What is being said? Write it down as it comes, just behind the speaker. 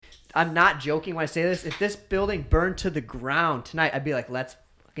I'm not joking when I say this. If this building burned to the ground tonight, I'd be like, let's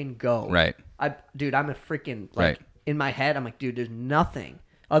fucking go. Right. Dude, I'm a freaking, like, Right. in my head, I'm like, dude, there's nothing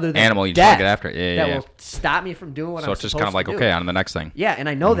other than Animal you death try to get after it. that will stop me from doing what I'm So supposed to do. it's just kind of like, okay, on to the next thing. Yeah, and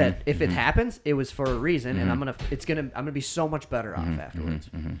I know that if it happens, it was for a reason, and I'm gonna be so much better off afterwards.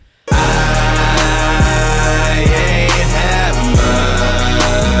 I ain't have much.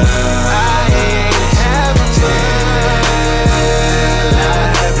 I ain't have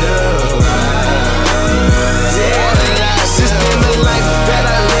system of life that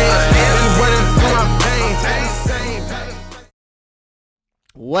I live, and running through my pain.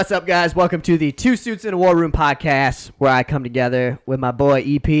 What's up, guys? Welcome to the Two Suits in a War Room podcast, where I come together with my boy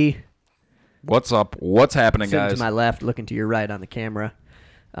EP. What's up? What's happening, Sitting guys? to my left, looking to your right on the camera,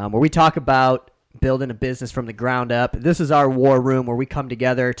 where we talk about building a business from the ground up. This is our war room where we come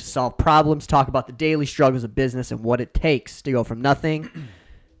together to solve problems, talk about the daily struggles of business and what it takes to go from nothing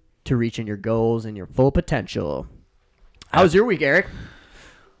to reaching your goals and your full potential. How was your week, Eric?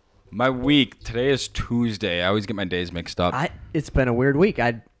 My week. Today is Tuesday. I always get my days mixed up. It's been a weird week.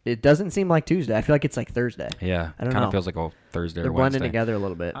 It doesn't seem like Tuesday. I feel like it's like Thursday. Yeah. I don't Kind know. of feels like a Thursday They're or Wednesday. blending together a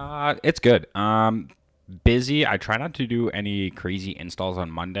little bit. It's good. Busy. I try not to do any crazy installs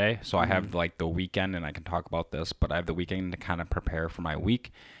on Monday, so I have like the weekend, and I can talk about this, but I have the weekend to kind of prepare for my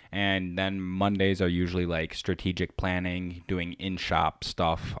week. And then Mondays are usually like strategic planning, doing in-shop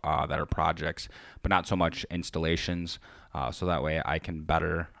stuff that are projects, but not so much installations. So that way I can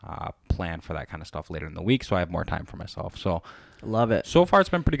better plan for that kind of stuff later in the week, so I have more time for myself. So Love it. so far it's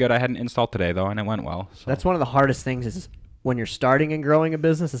been pretty good. I had an install today though, and it went well. So. That's one of the hardest things is when you're starting and growing a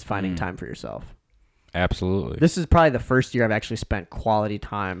business is finding time for yourself. Absolutely. This is probably the first year I've actually spent quality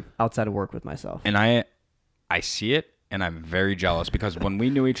time outside of work with myself. And I see it, and I'm very jealous because when we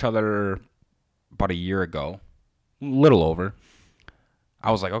knew each other about a year ago, a little over,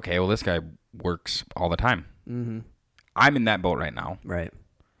 I was like, okay, well, this guy works all the time. Mm-hmm. I'm in that boat right now. Right.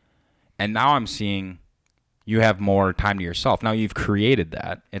 And now I'm seeing you have more time to yourself. Now you've created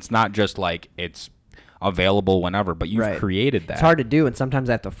that. It's not just like it's available whenever, but you've created that. It's hard to do, and sometimes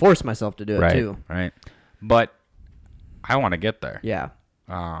I have to force myself to do it too. Right. But I want to get there. Yeah.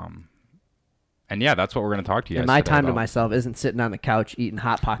 And yeah, that's what we're going to talk to you guys And my today time to about. myself isn't sitting on the couch eating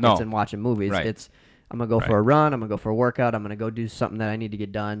Hot Pockets and watching movies. Right. It's I'm going to go for a run. I'm going to go for a workout. I'm going to go do something that I need to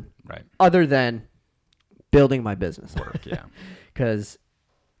get done. Right. Other than building my business. Work, yeah. Because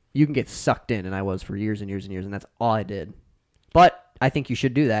you can get sucked in, and I was for years and years and years, and that's all I did. But I think you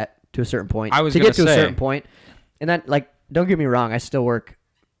should do that to a certain point. I was to gonna get to say- a certain point. And then, like, don't get me wrong, I still work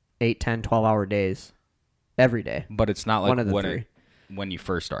 8, 10, 12-hour days every day. But it's not like One of the three. when you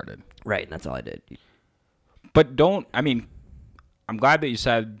first started. Right, and that's all I did. But I'm glad that you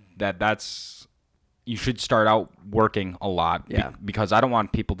said that you should start out working a lot. Yeah. Because I don't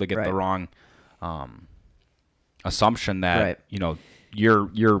want people to get the wrong assumption that,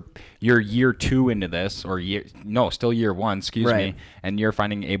 you're year 2 into this, or still year 1, excuse me, and you're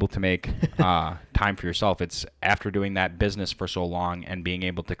finding able to make time for yourself. It's after doing that business for so long and being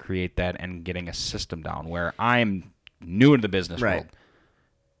able to create that and getting a system down, where I'm new to the business world.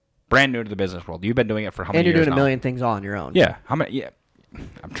 Brand new to the business world. You've been doing it for how many years now? And you're doing a million things all on your own. Yeah. How many? Yeah.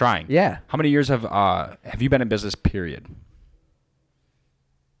 I'm trying. Yeah. How many years have you been in business, period?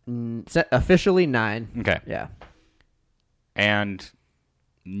 Officially 9. Okay. Yeah. And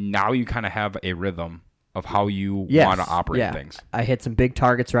now you kind of have a rhythm of how you want to operate things. I hit some big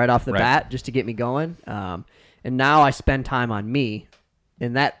targets right off the bat just to get me going. And now I spend time on me.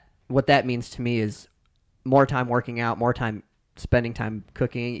 And what that means to me is more time working out, more time spending time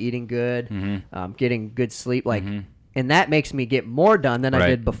cooking, eating good, getting good sleep. And that makes me get more done than I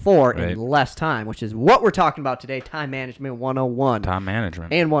did before in less time, which is what we're talking about today, Time Management 101. Time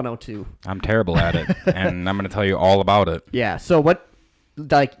management. And 102. I'm terrible at it, and I'm going to tell you all about it. Yeah. So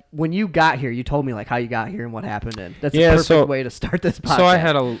when you got here, you told me how you got here and what happened, and that's a perfect way to start this podcast. So I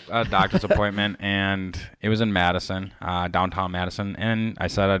had a doctor's appointment, and it was in Madison, downtown Madison, and I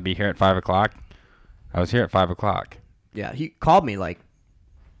said I'd be here at 5 o'clock. I was here at 5 o'clock. Yeah, he called me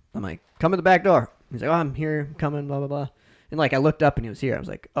I'm like, come in the back door. He's like, oh, I'm here, I'm coming, blah, blah, blah. And I looked up and he was here. I was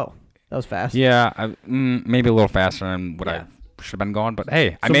like, oh, that was fast. Yeah, maybe a little faster than what I should have been going, but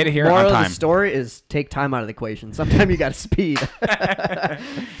hey, I made it here on time. Moral of the story is take time out of the equation. Sometimes you got to speed.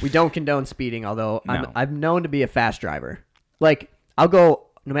 We don't condone speeding, although I'm known to be a fast driver. I'll go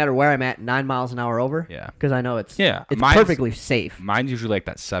no matter where I'm at 9 miles an hour over. Yeah. Because I know it's mine's perfectly safe. Mine's usually like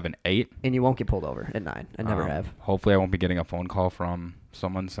that 7, 8. And you won't get pulled over at 9. I never have. Hopefully I won't be getting a phone call from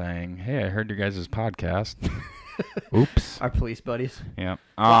someone saying, hey, I heard your guys' podcast. Oops. Our police buddies. Yeah.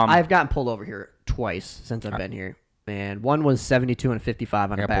 Well, I've gotten pulled over here twice since I've been here. man. One was 72 and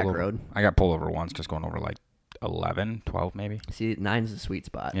 55 on a back road. I got pulled over once, just going over like 11, 12 maybe. See, 9's the sweet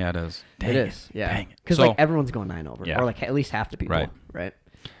spot. Yeah, it is. It is. Yeah. Dang it. Because So- like everyone's going 9 over, Yeah. or like at least half the people. Right. Right.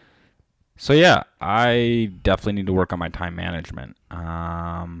 So yeah, I definitely need to work on my time management.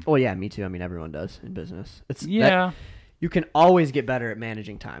 Oh yeah, me too. I mean, everyone does in business. It's Yeah. you can always get better at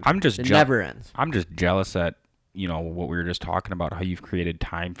managing time. I'm just it jeal- never ends. I'm just jealous that, you know, what we were just talking about, how you've created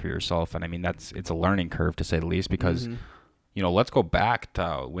time for yourself. And I mean, it's a learning curve to say the least, because, you know, let's go back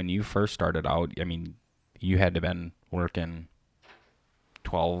to when you first started out. I mean, you had to been working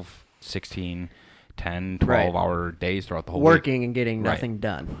 12, 16, 10, 12-hour days throughout the whole week. Working and getting Right. nothing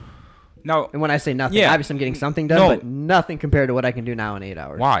done. No. And when I say nothing, Yeah. obviously I'm getting something done, No. but nothing compared to what I can do now in 8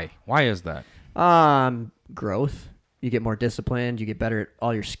 hours. Why? Why is that? Growth. You get more disciplined. You get better at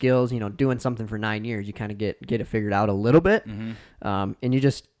all your skills. You know, doing something for 9 years, you kind of get it figured out a little bit. And you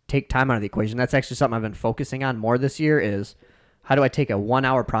just take time out of the equation. That's actually something I've been focusing on more this year is how do I take a 1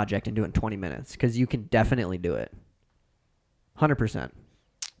 hour project and do it in 20 minutes? Because you can definitely do it. 100%.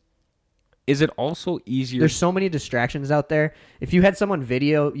 Is it also easier? There's so many distractions out there. If you had someone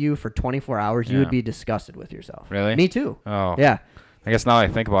video you for 24 hours, you Yeah. would be disgusted with yourself. Really? Me too. Oh. Yeah. I guess now that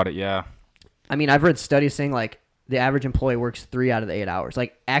I think about it, yeah. I mean, I've read studies saying like the average employee works 3 out of the 8 hours,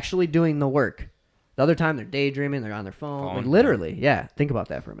 like actually doing the work. The other time they're daydreaming, they're on their phone. Like literally, yeah. Think about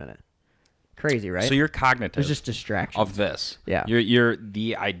that for a minute. Crazy, right? So you're cognitive. There's just distractions. Of this. Yeah. You're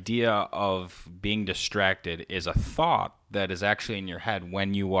the idea of being distracted is a thought that is actually in your head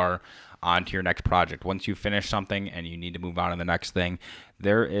when you are on to your next project. Once you finish something and you need to move on to the next thing,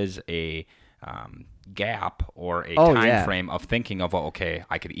 there is a gap or a time frame of thinking of, oh, okay,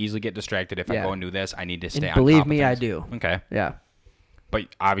 I could easily get distracted if I go and do this. I need to stay And on believe top of me, I things. do. Okay. Yeah. But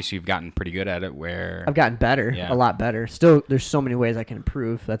obviously you've gotten pretty good at it where I've gotten better, Yeah. a lot better. Still, there's so many ways I can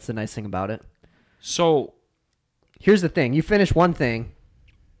improve. That's the nice thing about it. So Here's the thing. You finish one thing,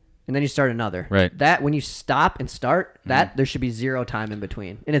 and then you start another. Right. That, when you stop and start, that there should be zero time in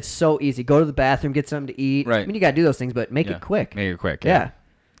between. And it's so easy. Go to the bathroom, get something to eat. Right. I mean, you got to do those things, but make yeah, it quick. Make it quick. Yeah.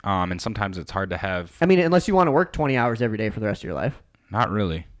 And sometimes it's hard to have. I mean, unless you want to work 20 hours every day for the rest of your life. Not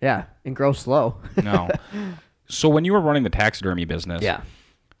really. Yeah. And grow slow. No. So when you were running the taxidermy business, Yeah.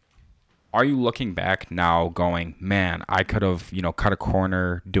 are you looking back now going, man, I could have, you know, cut a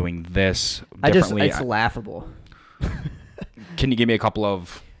corner doing this differently? It's laughable. Can you give me a couple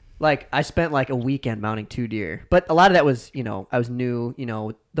of... Like, I spent like a weekend mounting 2 deer. But a lot of that was, you know, I was new. You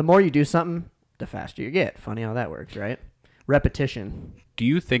know, the more you do something, the faster you get. Funny how that works, right? Repetition. Do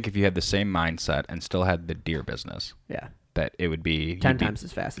you think if you had the same mindset and still had the deer business, Yeah. that it would be... 10 times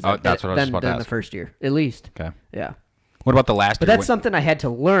as fast as Oh, that's what I was about to than the ask. first year, at least. Okay. Yeah. What about the last But year? that's something I had to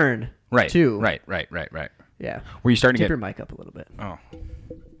learn, Right. too. Right. Yeah. Were you starting to Tip get... your mic up a little bit. Oh.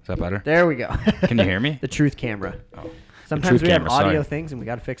 Is that better? There we go. Can you hear me? The truth camera. Oh. Sometimes truth we have camera, audio sorry. things, and we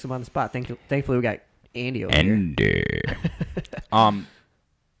got to fix them on the spot. Thankfully, we got Andy over here. And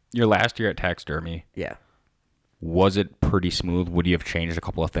your last year at taxidermy, Yeah. was it pretty smooth? Would you have changed a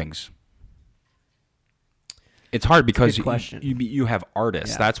couple of things? It's hard because Good question. you have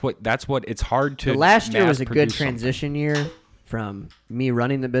artists. Yeah. That's what it's hard to. The last year mass was a good produce something. transition year from me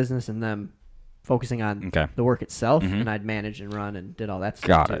running the business and them focusing on Okay. the work itself, and I'd manage and run and did all that stuff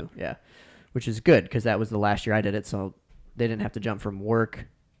Got too. it. Yeah, which is good because that was the last year I did it, so they didn't have to jump from work,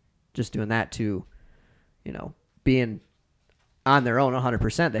 just doing that to, you know, being on their own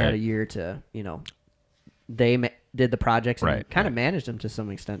 100%. They had Right. a year to, you know, they did the projects and Right, kind of managed them to some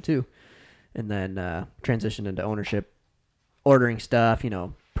extent too, and then transitioned into ownership, ordering stuff, you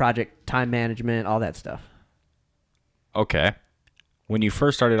know, project time management, all that stuff. Okay. When you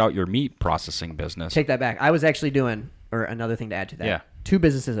first started out your meat processing business, Take that back. I was actually doing, or another thing to add to that. Yeah. 2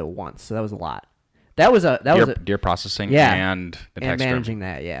 businesses at once, so that was a lot. That was a deer processing Yeah. and the and taxidermy. managing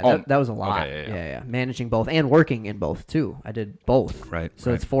that. Yeah, Oh, that was a lot. okay, yeah. Managing both and working in both too. I did both. Right, So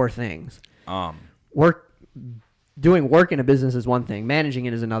right. it's 4 things. Um, Doing work in a business is one thing. Managing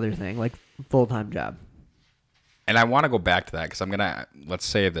it is another thing. Like full-time job. and I want to go back to that because let's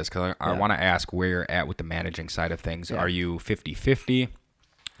save this because I Yeah. want to ask where you're at with the managing side of things. Yeah. Are you 50-50?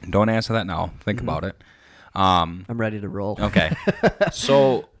 Don't answer that now. Think Mm-hmm. about it. I'm ready to roll. Okay.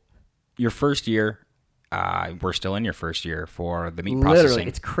 So your first year, we're still in your first year for the meat Literally, processing.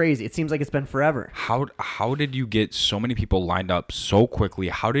 it's crazy. It seems like it's been forever. How did you get so many people lined up so quickly?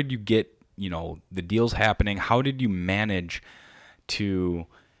 How did you get, you know, the deals happening? How did you manage to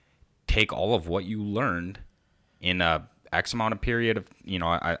take all of what you learned in a X amount of period of, you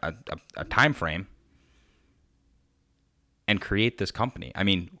know, a time frame and create this company? I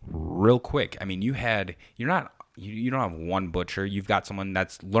mean, real quick. I mean, you're not you don't have one butcher. You've got someone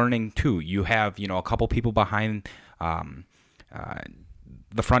that's learning too. You have, you know, a couple people behind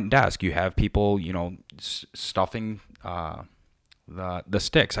the front desk. You have people, you know, stuffing the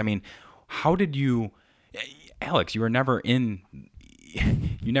sticks. I mean, how did you, Alex? You were never in.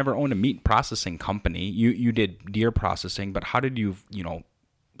 You never owned a meat processing company. You did deer processing, but how did you, you know,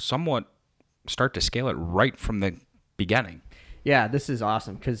 somewhat start to scale it right from the beginning? Yeah, this is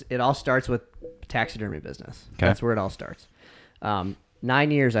awesome because it all starts with taxidermy business. Okay. That's where it all starts.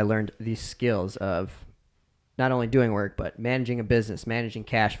 9 years, I learned these skills of not only doing work, but managing a business, managing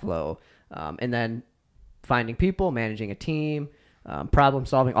cash flow, and then finding people, managing a team, problem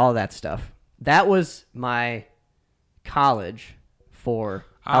solving, all of that stuff. That was my college for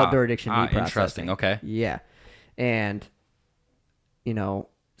outdoor addiction meat processing. Interesting. Okay. Yeah. And, you know,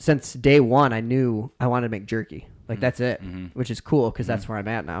 since day one, I knew I wanted to make jerky. Like, that's it, which is cool because that's where I'm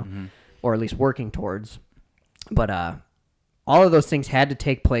at now, or at least working towards. But all of those things had to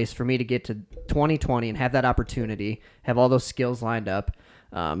take place for me to get to 2020 and have that opportunity, have all those skills lined up,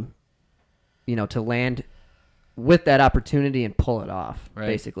 you know, to land with that opportunity and pull it off,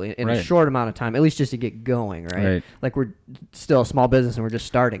 basically, in a short amount of time, at least just to get going, right? Like, we're still a small business and we're just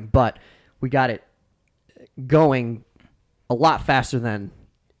starting, but we got it going a lot faster than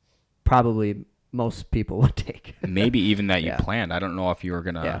probably most people would take. Maybe even that you planned. I don't know if you were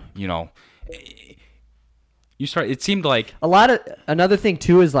gonna, you know, you start. It seemed like another thing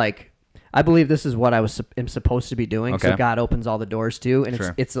too is like, I believe this is what I am supposed to be doing. Okay. So God opens all the doors too,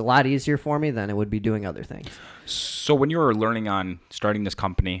 and it's a lot easier for me than it would be doing other things. So when you were learning on starting this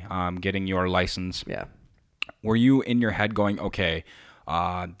company, getting your license, were you in your head going, okay,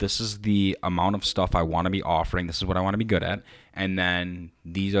 this is the amount of stuff I want to be offering. This is what I want to be good at. And then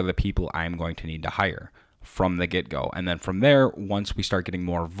these are the people I'm going to need to hire from the get-go. And then from there, once we start getting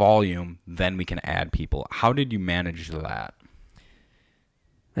more volume, then we can add people. How did you manage that?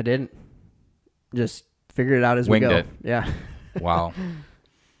 I didn't. Just figured it out as we go. Winged it. Yeah. Wow. I'm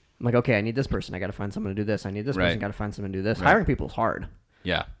like, okay, I need this person. I got to find someone to do this. I need this person. Got to find someone to do this. Hiring people is hard.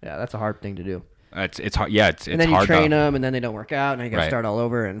 Yeah. Yeah, that's a hard thing to do. It's hard. Yeah, it's hard. And then you train them, and then they don't work out, and then you got to start all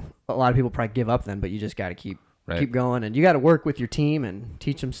over. And a lot of people probably give up then, but you just got to keep going, and you got to work with your team and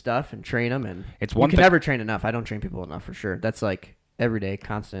teach them stuff and train them. And it's one you can never train enough. I don't train people enough for sure. That's like every day,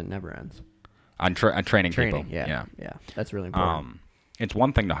 constant, never ends. On training people. Yeah. That's really important. It's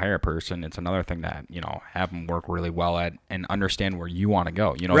one thing to hire a person. It's another thing that, you know, have them work really well at and understand where you want to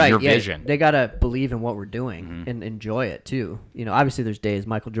go. You know, your vision. They got to believe in what we're doing and enjoy it too. You know, obviously there's days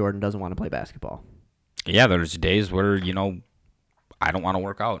Michael Jordan doesn't want to play basketball. Yeah, there's days where, you know, I don't want to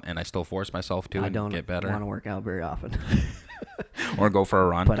work out and I still force myself to and get better. I don't want to work out very often. Or go for a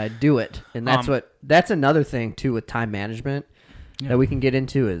run. But I do it. And that's another thing too with time management that we can get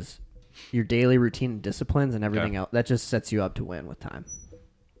into is your daily routine and disciplines and everything else. That just sets you up to win with time.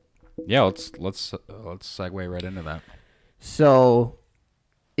 Yeah, let's segue right into that. So,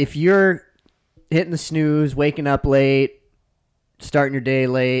 if you're hitting the snooze, waking up late, starting your day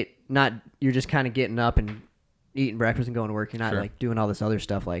late, you're just kind of getting up and eating breakfast and going to work. You're not like doing all this other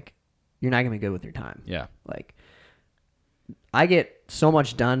stuff. Like, you're not gonna be good with your time. Yeah. Like, I get so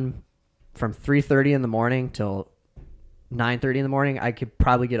much done from 3:30 in the morning till 9:30 in the morning. I could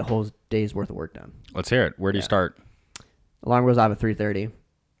probably get a whole day's worth of work done. Let's hear it. Where do you start? Alarm goes off at 3:30,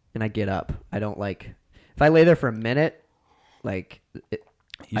 and I get up. I don't like if I lay there for a minute. Like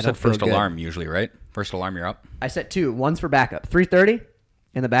you said, first alarm usually, right? First alarm, you're up. I set two. One's for backup, 3:30,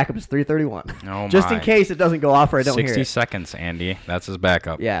 and the backup is 3:31. Oh just in case it doesn't go off or I don't hear it. 60 seconds, Andy. That's his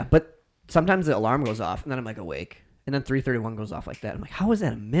backup. Yeah, but sometimes the alarm goes off, and then I'm like awake. And then 3:31 goes off like that. I'm like, how was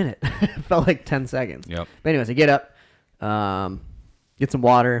that a minute? It felt like 10 seconds. Yep. But anyways, I get up, get some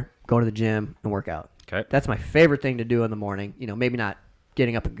water, go to the gym, and work out. Okay. That's my favorite thing to do in the morning. You know, maybe not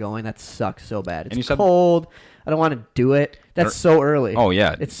getting up and going. That sucks so bad. It's cold. I don't want to do it. That's so early. Oh,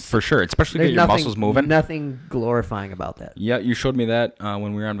 yeah. It's for sure. Especially get your muscles moving. Nothing glorifying about that. Yeah, you showed me that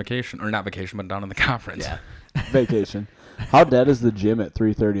when we were on vacation. Or not vacation, but down in the conference. Yeah. Vacation. How dead is the gym at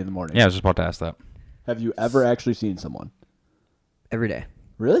 3:30 in the morning? Yeah, I was just about to ask that. Have you ever actually seen someone? Every day.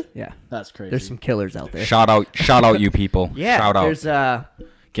 Really? Yeah. That's crazy. There's some killers out there. Shout out you people. Yeah. Shout out. There's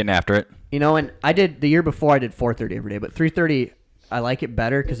getting after it. You know, and I did the year before I did 4:30 every day, but 3:30 I like it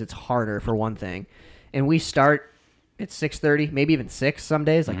better because it's harder for one thing. And we start at 6:30, maybe even 6 some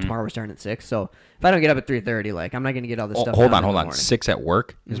days. Like tomorrow we're starting at 6. So if I don't get up at 3:30, like I'm not going to get all this stuff. Hold on. 6 at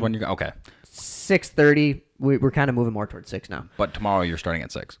work is when you okay. 6:30. We're kind of moving more towards 6 now. But tomorrow you're starting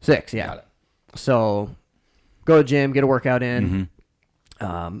at 6. 6, yeah. Got it. So go to the gym, get a workout in.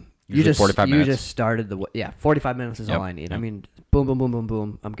 You just 45 minutes. You just started 45 minutes is all I need. Yep. I mean, boom, boom, boom, boom,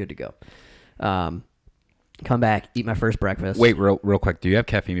 boom. I'm good to go. Come back, eat my first breakfast. Wait, real quick. Do you have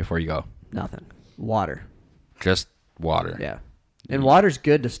caffeine before you go? Nothing. Water. Just water. Yeah. And water's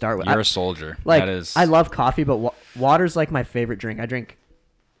good to start with. You're a soldier. Like, that is I love coffee, but water's like my favorite drink.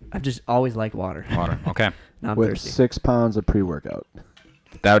 I've just always liked water. water. Okay. Now I'm With thirsty. 6 pounds of pre-workout.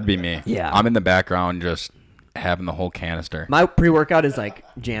 That would be me. Yeah. I'm in the background just having the whole canister. My pre-workout is like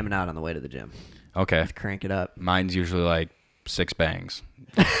jamming out on the way to the gym. Okay. Just crank it up. Mine's usually like 6 bangs.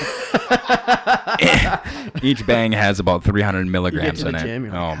 Each bang has about 300 milligrams to the in it. gym,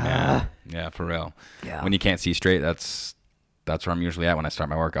 you're Oh like, man. Yeah, for real. Yeah. When you can't see straight, that's where I'm usually at when I start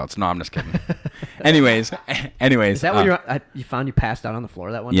my workouts. No, I'm just kidding. anyways, Is that what you found you passed out on the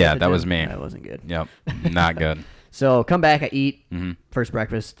floor that one day Yeah, at the that gym? was me. That wasn't good. Yep. Not good. So come back, I eat Mhm. first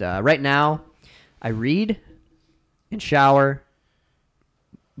breakfast. Right now, I read and shower.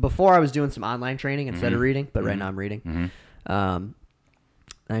 Before I was doing some online training instead of reading, but right now I'm reading. Then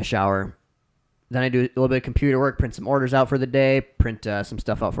I shower. Then I do a little bit of computer work, print some orders out for the day, print some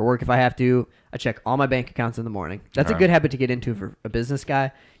stuff out for work if I have to. I check all my bank accounts in the morning. That's a Right. good habit to get into for a business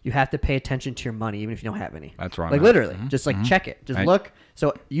guy. You have to pay attention to your money, even if you don't have any. That's wrong. Like literally, just like check it. Just Right. look.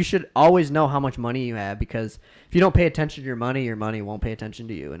 So you should always know how much money you have, because if you don't pay attention to your money won't pay attention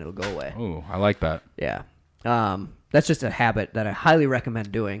to you and it'll go away. Ooh, I like that. Yeah. That's just a habit that I highly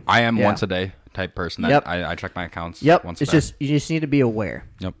recommend doing. I am Yeah. once a day type person. That Yep. I check my accounts Yep. once a It's day. just you just need to be aware.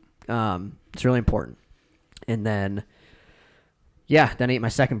 Yep. It's really important. And then, yeah, then I eat my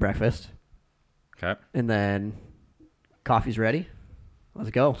second breakfast, Okay. and then coffee's ready. Let's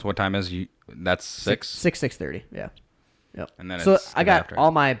go. So what time is you? That's 6? 6:30. Yeah. Yep. And then so it's I the day got after.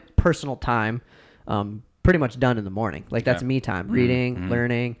 all my personal time, pretty much done in the morning. Like that's Okay. me time, reading,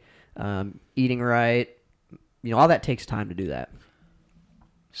 learning, eating right. You know, all that takes time to do that.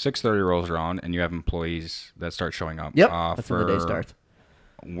 6:30 rolls around, and you have employees that start showing up. Yep. That's when the day starts.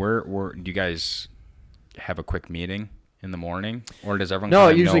 Where do you guys have a quick meeting in the morning, or does everyone? No,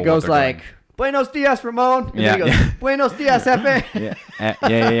 kinda it usually know what goes they're like, doing? Buenos dias, Ramon. And Yeah, then he goes, Buenos dias, Efe.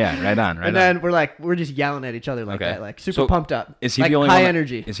 yeah. Right on. And then we're just yelling at each other like Okay. that, like super So, pumped up. Is he like the only high one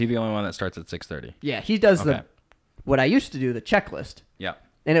energy? Is he the only one that starts at 6:30? Yeah, he does Okay. what I used to do, the checklist. Yeah.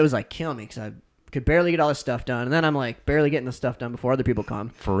 And it was like killing me because I could barely get all this stuff done. And then I'm like barely getting the stuff done before other people come.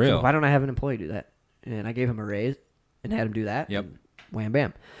 For real? So why don't I have an employee do that? And I gave him a raise and had him do that. Yep. and Wham,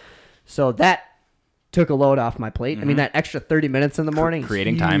 bam. So that took a load off my plate. I mean, that extra 30 minutes in the morning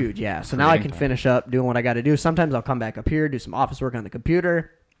Creating is time. huge. Yeah. So now I Creating can time. finish up doing what I got to do. Sometimes I'll come back up here, do some office work on the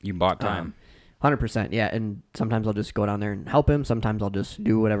computer. You bought time. 100%. Yeah. And sometimes I'll just go down there and help him. Sometimes I'll just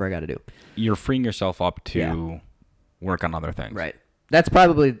do whatever I got to do. You're freeing yourself up to Yeah. work on other things. Right. That's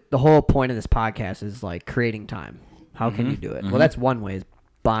probably the whole point of this podcast is like creating time. How can you do it? Well, that's one way is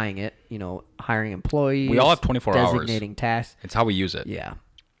buying it, hiring employees. We all have 24 hours. designating tasks. It's how we use it. Yeah.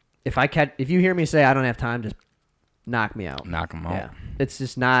 If you hear me say I don't have time, just knock me out. Knock them out. Yeah. It's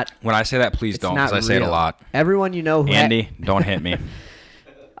just not. When I say that, please It's don't, not because I say it a real. lot. Everyone you know who Andy, don't hit me.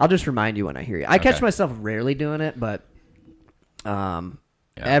 I'll just remind you when I hear you. I catch Okay. myself rarely doing it, but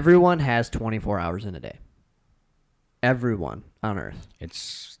everyone has 24 hours in a day. Everyone on earth.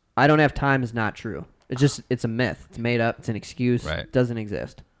 It's I don't have time is not true. It's a myth. It's made up. It's an excuse. Right. It doesn't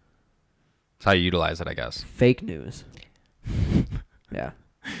exist. how you utilize it, I guess. Fake news. Yeah.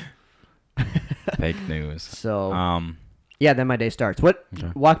 Fake news. So yeah, then my day starts.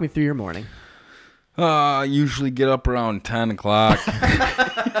 Walk me through your morning. Usually get up around 10 o'clock.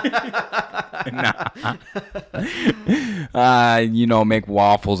 Make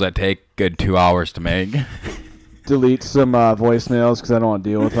waffles that take good 2 hours to make. Delete some voicemails because I don't want to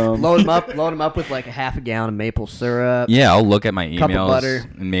deal with them. Load them up with like a half a gallon of maple syrup. Yeah, I'll look at my Cup of emails butter.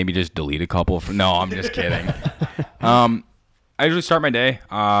 and maybe just delete a couple. No, I'm just kidding. I usually start my day.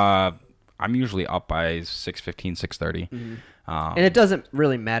 I'm usually up by 6:15, 6:30. And it doesn't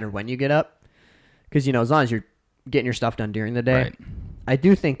really matter when you get up, because as long as you're getting your stuff done during the day. Right. I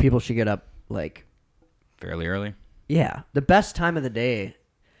do think people should get up like Fairly early. the best time of the day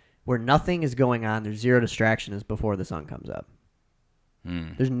where nothing is going on. There's zero distraction is before the sun comes up.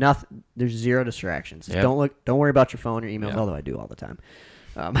 There's nothing. There's zero distractions. Just Yep. Don't worry about your phone or emails. Yeah. Although I do all the time.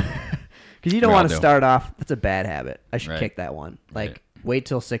 Because you don't We all want to do. start off. That's a bad habit. I should Right. kick that one. Like Right. wait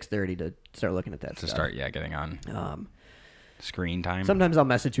till 6:30 to start looking at that To stuff. start, getting on screen time. Sometimes I'll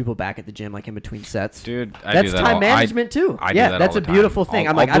message people back at the gym, like in between sets. Dude, I That's do that time all- management too. I do Yeah, that that's all a the time. beautiful thing.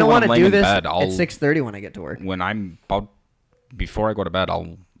 I'm I'll like, I do don't it when want to I'm laying do in this bed. at 6:30 when I get to work. When I'm about before I go to bed,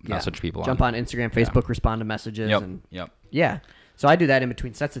 I'll message people. Jump on Instagram, Facebook, respond to messages, Yep. and Yep. yeah. So I do that in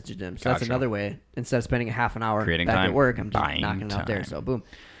between sets at the gym. So that's Gotcha. another way. Instead of spending a half an hour Creating back time. at work, I'm just Buying knocking it out there. time. So boom,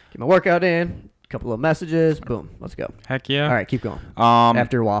 get my workout in, couple of messages. Boom. Let's go. Heck yeah. All right, keep going. After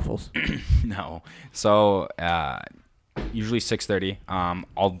After waffles. no. So usually 6:30.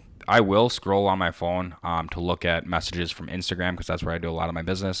 I will scroll on my phone to look at messages from Instagram because that's where I do a lot of my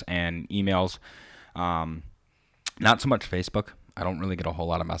business, and emails. Not so much Facebook. I don't really get a whole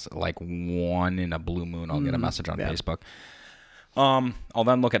lot of messages. Like one in a blue moon, I'll get a message on Facebook. I'll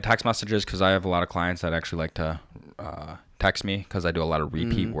then look at text messages because I have a lot of clients that actually like to text me because I do a lot of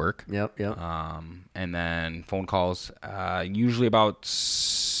repeat work. Yep. And then phone calls. Usually about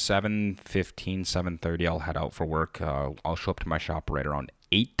 7:15, 7:30, I'll head out for work. I'll show up to my shop right around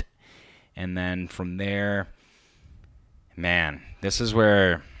 8. And then from there, man, this is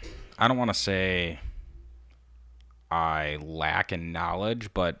where I don't want to say I lack in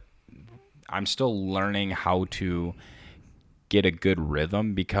knowledge, but I'm still learning how to get a good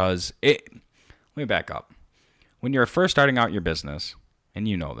rhythm because let me back up. When you're first starting out your business, and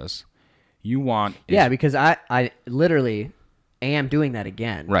you know this, you want... because I literally am doing that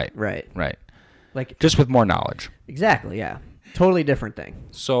again. Right. Like, just with more knowledge. exactly, yeah. Totally different thing.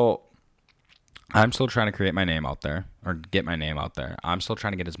 So I'm still trying to create my name out there or get my name out there. I'm still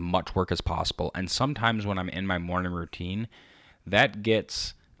trying to get as much work as possible. And sometimes when I'm in my morning routine, that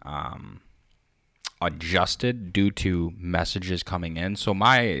gets adjusted due to messages coming in. So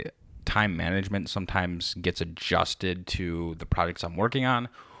my time management sometimes gets adjusted to the projects I'm working on.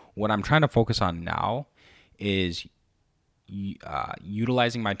 What I'm trying to focus on now is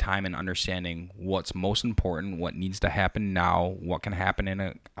utilizing my time and understanding what's most important, what needs to happen now, what can happen in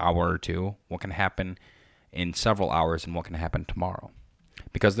an hour or two, what can happen in several hours, and what can happen tomorrow.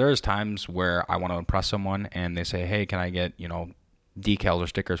 Because there's times where I want to impress someone and they say, hey, can I get, decals or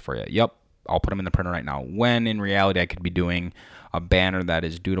stickers for you? Yep, I'll put them in the printer right now. When in reality, I could be doing a banner that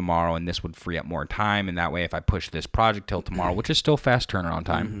is due tomorrow, and this would free up more time. And that way, if I push this project till tomorrow, which is still fast turnaround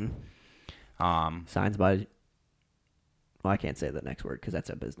time. Signs by... Well, I can't say the next word because that's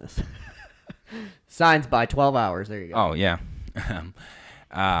a business. Signs by 12 hours. There you go. Oh, yeah.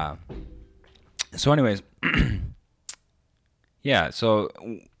 So anyways, yeah, so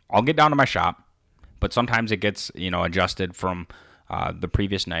I'll get down to my shop, but sometimes it gets, adjusted from the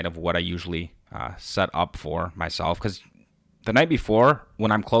previous night of what I usually set up for myself. Because the night before,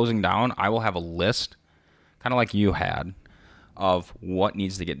 when I'm closing down, I will have a list, kind of like you had, of what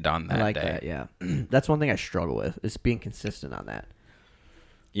needs to get done that day. I like that, yeah. That's one thing I struggle with, is being consistent on that.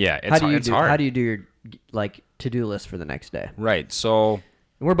 Yeah, it's hard. How do you do your to-do list for the next day? Right, so...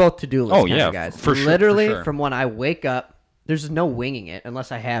 And we're both to-do list guys. For sure. Literally, from when I wake up, there's no winging it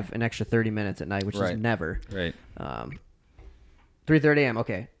unless I have an extra 30 minutes at night, which is never. Right. 3:30 a.m.,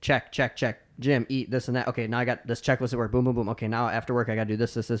 okay, check. Gym, eat, this and that. Okay, now I got this checklist at work. Boom, boom, boom. Okay, now after work, I got to do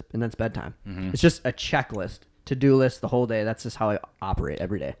this, and then it's bedtime. It's just a checklist. To-do list the whole day. That's just how I operate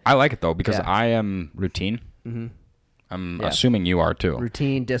every day. I like it though because I am routine. I'm assuming you are too.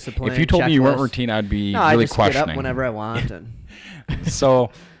 Routine, discipline. If you told me you weren't routine, I'd be really I just questioning. get up whenever I want. And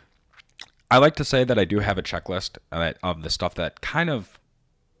So, I like to say that I do have a checklist of the stuff that kind of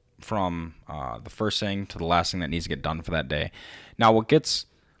from the first thing to the last thing that needs to get done for that day. Now, what gets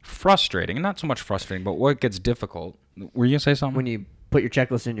frustrating, and not so much frustrating, but what gets difficult. Were you gonna say something? when you put your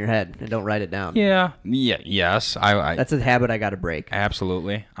checklist in your head and don't write it down. Yes. That's a habit I got to break.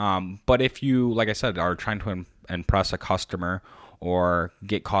 Absolutely. But if you, like I said, are trying to impress a customer or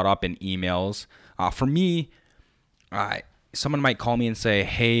get caught up in emails, for me, someone might call me and say,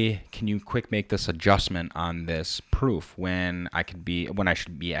 "Hey, can you quick make this adjustment on this proof when I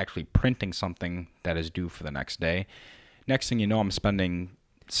should be actually printing something that is due for the next day?" Next thing you know, I'm spending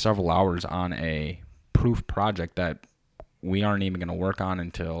several hours on a proof project that we aren't even going to work on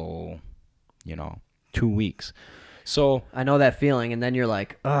until, 2 weeks. So I know that feeling, and then you're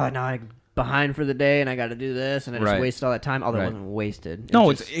like, oh, now I'm behind for the day, and I got to do this, and I just wasted all that time. Although it wasn't wasted.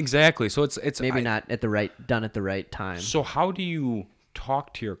 It's exactly. So it's maybe not done at the right time. So how do you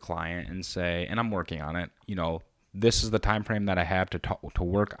talk to your client and say, and I'm working on it, this is the time frame that I have to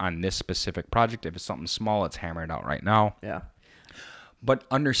work on this specific project. If it's something small, it's hammered out right now. Yeah. But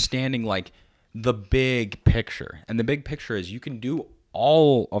understanding the big picture, and the big picture is you can do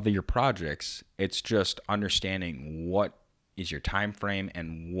all of your projects. It's just understanding what is your time frame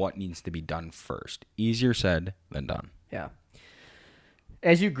and what needs to be done first. Easier said than done. Yeah.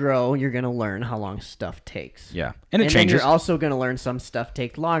 As you grow, you're going to learn how long stuff takes. Yeah. And it changes. Then you're also going to learn some stuff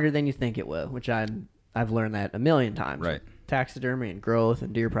take longer than you think it will, which I've learned that a million times. Right. Taxidermy and growth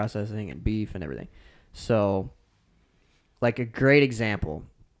and deer processing and beef and everything. So, a great example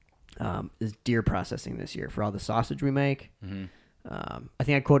is deer processing this year for all the sausage we make. I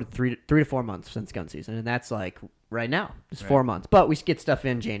think I quoted 3 to 4 months since gun season, and that's right now. It's 4 months. But we get stuff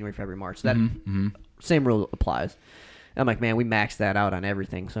in January, February, March. So that same rule applies. I'm like, man, we maxed that out on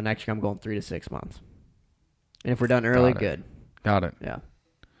everything. So next year I'm going 3 to 6 months. And if we're done early, good. Got it. Yeah.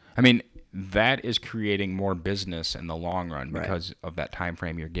 I mean, that is creating more business in the long run Right. because of that time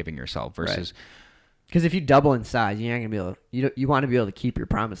frame you're giving yourself versus Because if you double in size, you're not gonna be able. You want to be able to keep your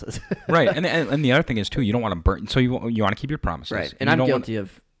promises. right. And the other thing is too, you don't want to burn. So you want to keep your promises. Right. And you I'm don't guilty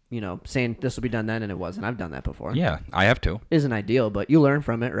of saying this will be done then and it wasn't. I've done that before. Yeah, I have to. Isn't ideal, but you learn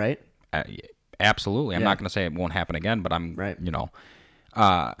from it, right? Absolutely. I'm Yeah. not going to say it won't happen again, but I'm Right.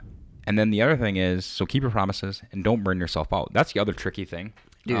 And then the other thing is, so keep your promises and don't burn yourself out. That's the other tricky thing.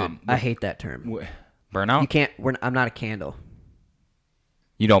 Dude, I hate that term. Burnout? You can't. I'm not a candle.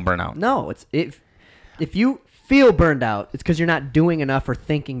 You don't burn out. No, it's if you feel burned out, it's because you're not doing enough or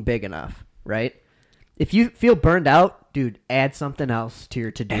thinking big enough, right? If you feel burned out, dude, add something else to your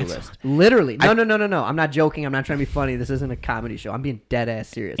to-do list. Literally. No. I'm not joking. I'm not trying to be funny. This isn't a comedy show. I'm being dead ass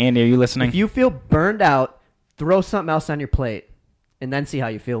serious. Andy, are you listening? If you feel burned out, throw something else on your plate and then see how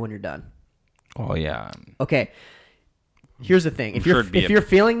you feel when you're done. Oh yeah. Okay. Here's the thing. If sure it'd be you're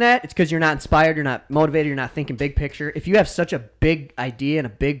feeling that, it's because you're not inspired, you're not motivated, you're not thinking big picture. If you have such a big idea and a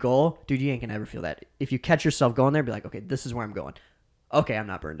big goal, dude, you ain't gonna ever feel that. If you catch yourself going there, be like, okay, this is where I'm going. Okay, I'm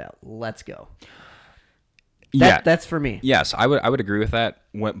not burned out. Let's go. That's for me. Yes, I would agree with that.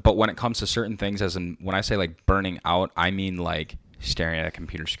 But when it comes to certain things, as in when I say like burning out, I mean like staring at a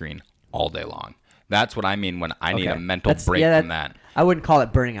computer screen all day long. That's what I mean when I need a mental break from that. I wouldn't call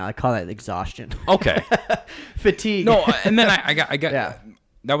it burning out. I call that exhaustion. Okay. Fatigue. No, and then I got Yeah.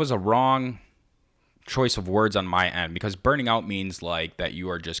 that was a wrong choice of words on my end because burning out means like that you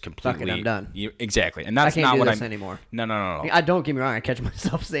are just completely I'm done. Exactly, and that's I can't not do what this I'm anymore. No. I don't get me wrong. I catch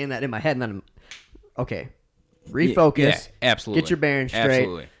myself saying that in my head, and then I'm okay. Refocus. Yeah, absolutely. Get your bearings straight.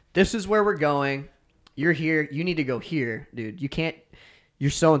 Absolutely. This is where we're going. You're here. You need to go here, dude. You can't. You're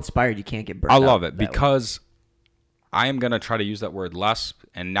so inspired. You can't get burned I out love it that way. because I am gonna try to use that word less,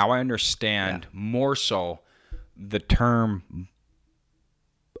 and now I understand more so the term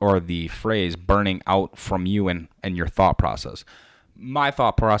or the phrase burning out from you and your thought process. My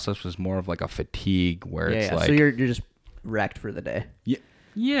thought process was more of like a fatigue where it's like so you're just wrecked for the day.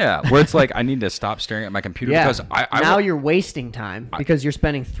 yeah, where it's like I need to stop staring at my computer because now you're wasting time because you're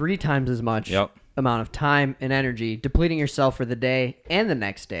spending 3 times as much Yep. amount of time and energy depleting yourself for the day and the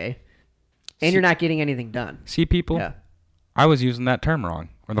next day, and you're not getting anything done. see people. Yeah. I was using that term wrong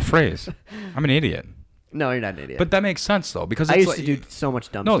or the phrase. I'm an idiot. No, you're not an idiot. But that makes sense though because I it's used like, to do so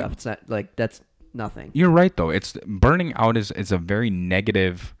much dumb No. stuff. It's not like that's nothing. You're right though. It's burning out is a very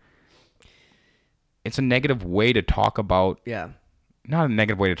negative. It's a negative way to talk about. Yeah. Not a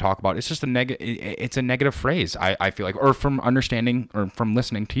negative way to talk about. It's just a negative. It's a negative phrase. I feel like, or from understanding or from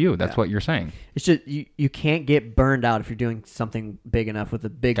listening to you. That's what you're saying. It's just you can't get burned out if you're doing something big enough with a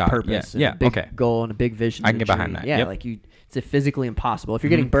big Got it. purpose, Yeah. and a big Okay. goal and a big vision. I and can a get behind dream. that. Yeah, Yep. like it's physically impossible. If you're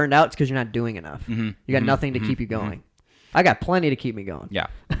getting burned out, it's because you're not doing enough. You got nothing to keep you going. I got plenty to keep me going. Yeah.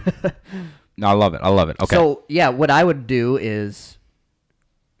 No, I love it. Okay. So yeah, what I would do is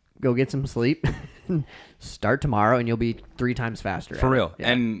go get some sleep, start tomorrow, and you'll be 3 times faster. For at it. real.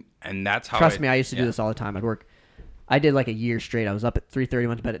 Yeah. And that's how. Trust me, I used to do this all the time. I did like a year straight. I was up at 3:30,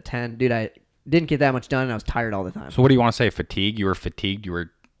 went to bed at 10. Dude, I didn't get that much done, and I was tired all the time. So what do you want to say? Fatigue? You were fatigued. You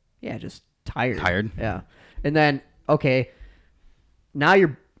were. Yeah, just tired. Tired? Yeah. And then, okay, now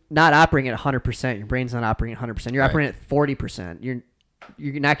you're not operating at 100%. Your brain's not operating at 100%. You're Right. operating at 40%. You're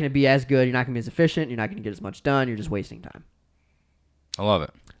not going to be as good. You're not going to be as efficient. You're not going to get as much done. You're just wasting time. I love it.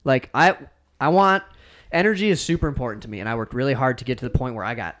 Like, I want... Energy is super important to me, and I worked really hard to get to the point where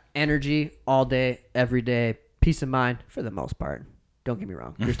I got energy all day, every day, peace of mind for the most part. Don't get me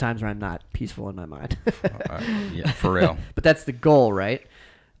wrong. There's times where I'm not peaceful in my mind. Yeah, for real. But that's the goal, right?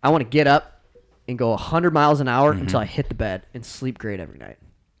 I want to get up and go 100 miles an hour until I hit the bed and sleep great every night.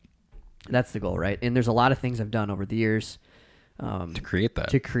 That's the goal, right? And there's a lot of things I've done over the years To create that.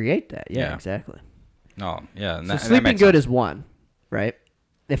 to create that. Yeah, Yeah. exactly. No, yeah. And So that sleeping makes good sense. is one, right?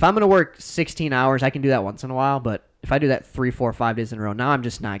 If I'm going to work 16 hours, I can do that once in a while. But if I do that 3, 4, 5 days in a row, now I'm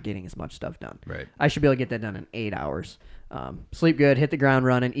just not getting as much stuff done. Right. I should be able to get that done in 8 hours. Sleep good, hit the ground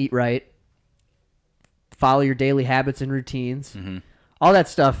running, eat right, follow your daily habits and routines. All that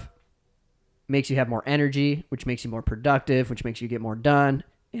stuff makes you have more energy, which makes you more productive, which makes you get more done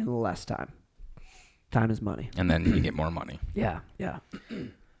in less time. Time is money. And then you get more money. Yeah, yeah.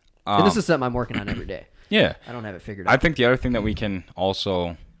 And this is something I'm working on every day. Yeah. I don't have it figured I out. think the other thing that we can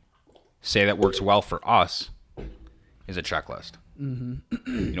also say that works well for us is a checklist.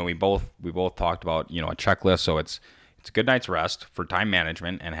 We both talked about a checklist. So it's a good night's rest for time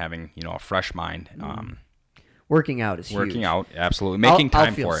management and having a fresh mind. Working out is huge. Working out, absolutely. Making I'll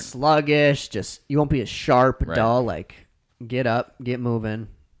time feel for it. sluggish. Just you won't be as sharp, Right. dull. Like get up, get moving,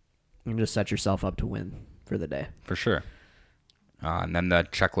 and just set yourself up to win for the day. For sure. And then the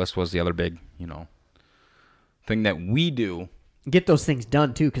checklist was the other big, thing that we do. Get those things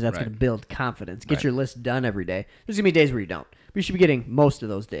done too, because that's Right. going to build confidence. Get Right. your list done every day. There's going to be days where you don't, but you should be getting most of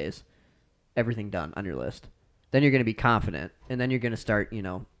those days, everything done on your list. Then you're going to be confident, and then you're going to start,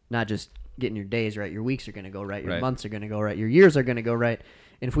 not just getting your days right. Your weeks are going to go right. Your Right. months are going to go right. Your years are going to go right.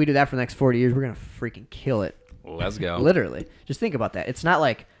 And if we do that for the next 40 years, we're going to freaking kill it. Let's go. Literally. Just think about that. It's not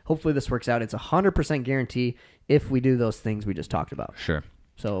like, hopefully this works out. It's 100% guarantee if we do those things we just talked about. Sure.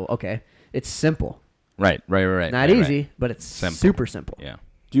 So, okay. It's simple. Right. Not right, easy, right. but it's Simple. super simple. Yeah.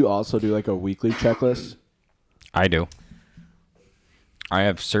 Do you also do like a weekly checklist? I do. I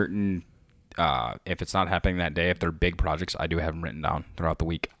have certain, if it's not happening that day, if they're big projects, I do have them written down throughout the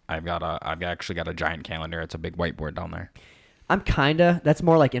week. I've actually got a giant calendar. It's a big whiteboard down there. That's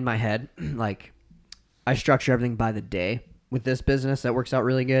more like in my head. Like, I structure everything by the day. With this business, that works out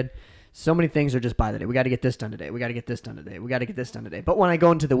really good. So many things are just by the day. We got to get this done today. We got to get this done today. We got to get this done today. But when I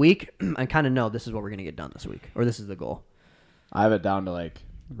go into the week, I kind of know this is what we're going to get done this week, or this is the goal. I have it down to like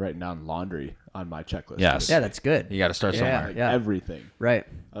writing down laundry on my checklist. Yes. Yeah, that's good. You got to start Yeah. somewhere. Yeah. Everything. Right.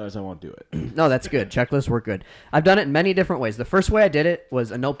 Otherwise, I won't do it. No, that's good. Checklists work good. I've done it in many different ways. The first way I did it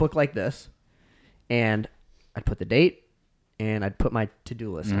was a notebook like this, and I'd put the date, and I'd put my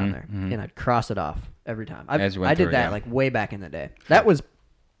to-do list on there, and I'd cross it off every time. As you went I did through it, that yeah. like way back in the day. That was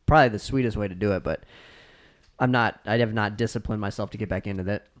probably the sweetest way to do it, but I have not disciplined myself to get back into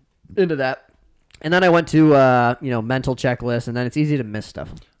that. And then I went to mental checklist, and then it's easy to miss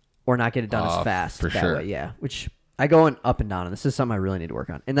stuff or not get it done as fast for that sure. way. Yeah, which I go in up and down, and this is something I really need to work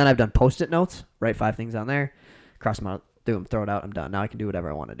on. And then I've done Post-it notes, write 5 things on there, cross them out, do them, throw it out, I'm done. Now I can do whatever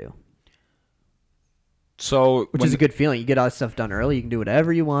I want to do, So, which is a good feeling. You get all this stuff done early, you can do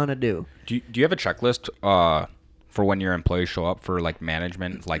whatever you want to do. do you have a checklist for when your employees show up for like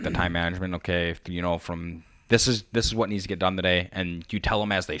management, like the time management? Okay, if, from this is what needs to get done today, and you tell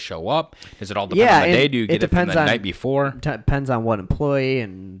them as they show up. Does it all depend on the day? Do you get it from the night before? Depends on what employee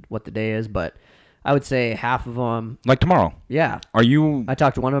and what the day is, but I would say half of them. Like tomorrow. Yeah, Are you? I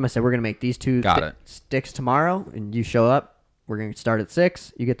talked to one of them. I said, we're going to make these 2 Got it. sticks tomorrow, and you show up. We're going to start at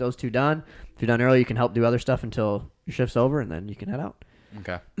 6. You get those 2 done. If you're done early, you can help do other stuff until your shift's over, and then you can head out.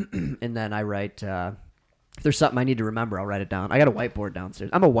 Okay. And then I write, if there's something I need to remember, I'll write it down. I got a whiteboard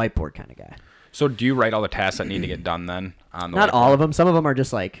downstairs. I'm a whiteboard kind of guy. So do you write all the tasks that need to get done then on the Not whiteboard? all of them. Some of them are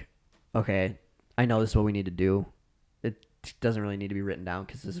just like, okay, I know this is what we need to do. It doesn't really need to be written down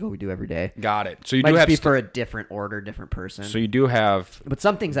because this is what we do every day. Got it. So you Might do just have. be for a different order, different person. So you do have. But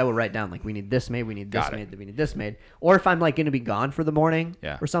some things I will write down, like we need this made, we need this Got it. made, we need this made. Or if I'm like going to be gone for the morning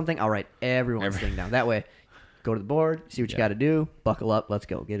Yeah. or something, I'll write everyone's thing down. That way, go to the board, see what you got to do, buckle up, let's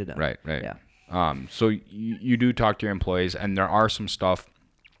go, get it done. Right. Yeah. So you do talk to your employees, and there are some stuff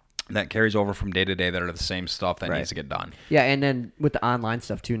that carries over from day to day that are the same stuff that Right. needs to get done. Yeah, and then with the online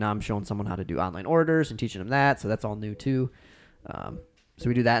stuff too, now I'm showing someone how to do online orders and teaching them that, so that's all new too. So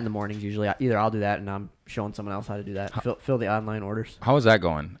we do that in the mornings usually. Either I'll do that, and I'm showing someone else how to do that. Fill the online orders. How is that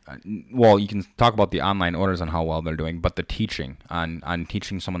going? Well, you can talk about the online orders and how well they're doing, but the teaching on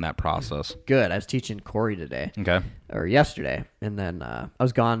teaching someone that process. Good. I was teaching Corey today. Okay. Or yesterday, and then I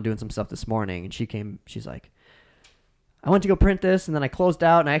was gone doing some stuff this morning, and she's like, I went to go print this, and then I closed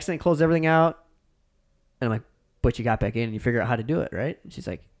out, and I accidentally closed everything out, and I'm like, but you got back in, and you figure out how to do it, right? And she's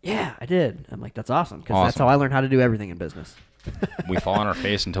like, yeah, I did. I'm like, that's awesome, because that's Awesome. how I learned how to do everything in business. We fall on our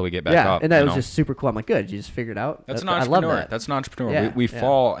face until we get back Yeah, up. and that you was know? just super cool. I'm like, good, you just figured it out. That's an I entrepreneur. love that. That's an entrepreneur. Yeah, we yeah.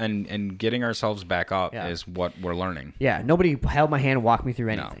 fall, and getting ourselves back up Yeah. is what we're learning. Yeah, nobody held my hand and walked me through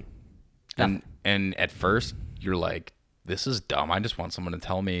anything. And at first you're like, this is dumb. I just want someone to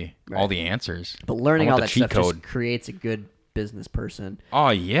tell me all the answers. But learning I all want that the stuff cheat code. just creates a good business person. Oh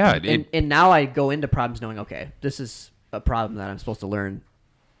yeah, And now I go into problems knowing, okay, this is a problem that I'm supposed to learn.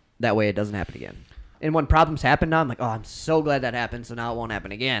 That way it doesn't happen again. And when problems happen now, I'm like, oh, I'm so glad that happened, so now it won't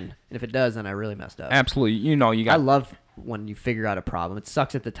happen again. And if it does, then I really messed up. absolutely. You know, you I got love when you figure out a problem. It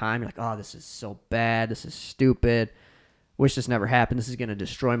sucks at the time. You're like, oh, this is so bad. This is stupid. Wish this never happened. This is going to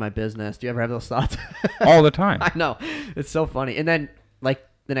destroy my business. Do you ever have those thoughts? all the time. I know. It's so funny. And then, like,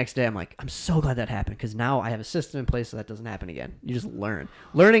 the next day, I'm like, I'm so glad that happened because now I have a system in place so that doesn't happen again. You just learn.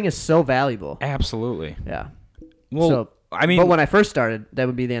 Learning is so valuable. Absolutely. Yeah. Well, So, I mean, but when I first started, that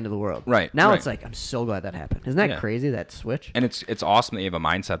would be the end of the world. Right, Now right. it's like, I'm so glad that happened. Isn't that Yeah. crazy, that switch? and it's awesome that you have a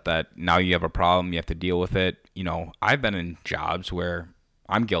mindset that now you have a problem, you have to deal with it. You know, I've been in jobs where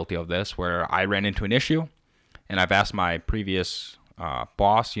I'm guilty of this, where I ran into an issue, and I've asked my previous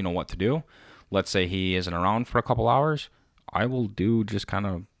boss, what to do. let's say he isn't around for a couple hours, I will do just kind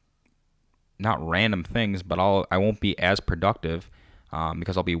of not random things, but I won't be as productive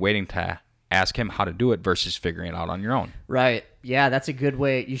because I'll be waiting to ask him how to do it versus figuring it out on your own. Right. Yeah, that's a good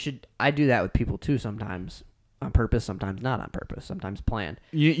way. I do that with people too sometimes on purpose, sometimes not on purpose, sometimes planned.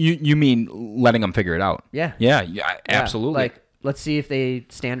 You mean letting them figure it out? Yeah. Yeah, absolutely. Like, let's see if they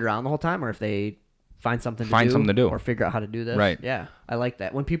stand around the whole time or if they find something to do or figure out how to do this. Right. Yeah, I like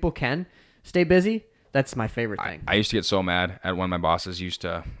that. When people can stay busy, that's my favorite thing. I used to get so mad at when my bosses used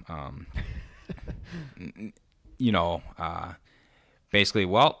to, basically,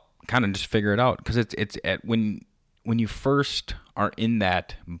 kind of just figure it out, because it's when you first are in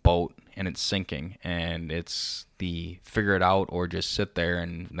that boat and it's sinking and it's the figure it out or just sit there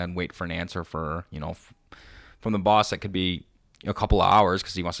and then wait for an answer for from the boss that could be a couple of hours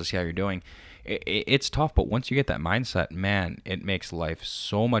because he wants to see how you're doing. It's tough, but once you get that mindset, man, it makes life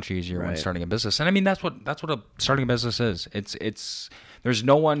so much easier when starting a business. And I mean, that's what starting a business is. It's there's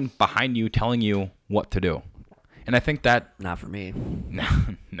no one behind you telling you what to do. And I think that not for me.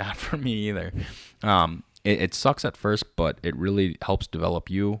 Not for me either. It sucks at first, but it really helps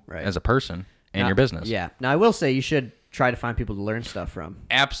develop you as a person and your business. Yeah. Now I will say you should try to find people to learn stuff from.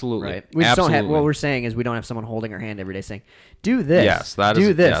 Absolutely. Right. We just don't have, what we're saying is we don't have someone holding our hand every day saying, "Do this. Yes,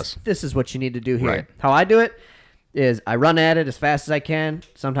 do this. Yes. This is what you need to do here." Right. How I do it is I run at it as fast as I can.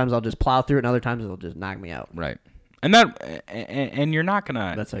 Sometimes I'll just plow through it, and other times it'll just knock me out. Right. And you're not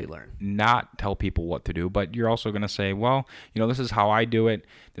gonna. That's how you learn. Not tell people what to do, but you're also gonna say, well, this is how I do it.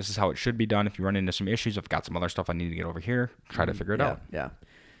 This is how it should be done. If you run into some issues, I've got some other stuff I need to get over here. Try to figure it out.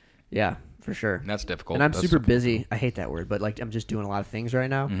 Yeah, for sure. And that's difficult. And I'm super busy. I hate that word, but like I'm just doing a lot of things right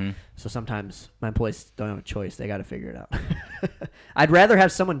now. Mm-hmm. So sometimes my employees don't have a choice. They got to figure it out. I'd rather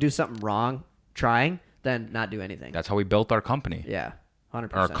have someone do something wrong trying than not do anything. That's how we built our company. Yeah,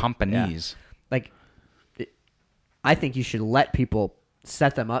 100%. Our companies. Yeah. I think you should let people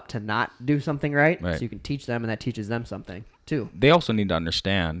set them up to not do something right, so you can teach them, and that teaches them something too. They also need to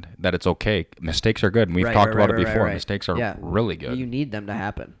understand that it's okay. Mistakes are good, and we've talked about it before. Mistakes are really good. You need them to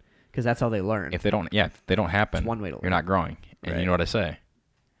happen because that's how they learn. If they don't happen, it's one way to learn. You're not growing. And you know what I say?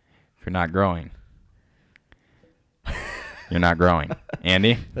 If you're not growing, you're not growing.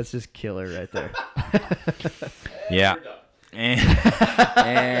 Andy? That's just killer right there. Yeah.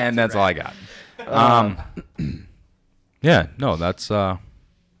 And that's all I got. Yeah, no, that's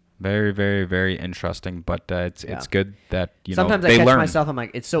very, very, very interesting. But it's good that sometimes they I catch learn. myself. I'm like,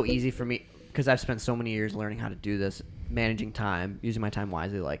 it's so easy for me because I've spent so many years learning how to do this, managing time, using my time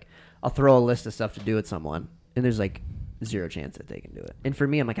wisely. Like, I'll throw a list of stuff to do with someone, and there's like zero chance that they can do it. And for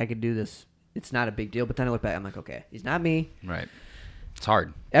me, I'm like, I could do this. It's not a big deal. But then I look back, I'm like, okay, he's not me. Right. It's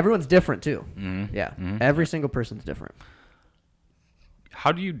hard. Everyone's different too. Mm-hmm. Yeah. Mm-hmm. Every single person's different.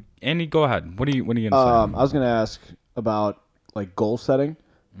 How do you? Andy, go ahead. What are you gonna say? I was gonna ask about like goal setting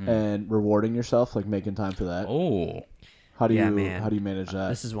and rewarding yourself, like making time for that. Oh, how do you manage that?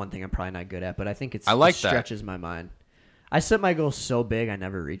 This is one thing I'm probably not good at, but I think it stretches my mind. I set my goals so big I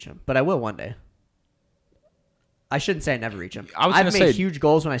never reach them, but I will one day. I shouldn't say I never reach them. I've made huge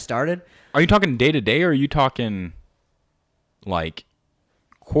goals when I started. Are you talking day to day, or are you talking like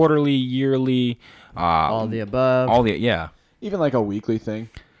quarterly, yearly? All the above. Even like a weekly thing.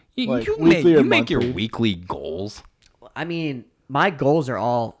 You make your weekly goals. I mean, my goals they're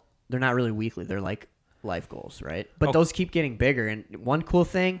not really weekly. They're like life goals, right? But those keep getting bigger. And one cool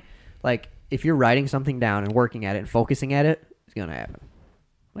thing, like if you're writing something down and working at it and focusing at it, it's going to happen.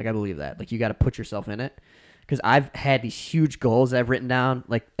 Like I believe that. Like you got to put yourself in it. Because I've had these huge goals that I've written down,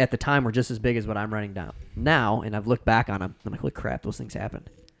 like at the time were just as big as what I'm writing down now. And I've looked back on them. I'm like, holy crap, those things happened.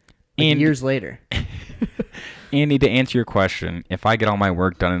 Like years later. Andy, to answer your question, if I get all my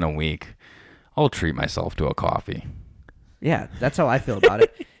work done in a week, I'll treat myself to a coffee. Yeah, that's how I feel about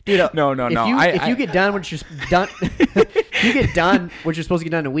it, dude. No. If you get done what you're done, you get done what you're supposed to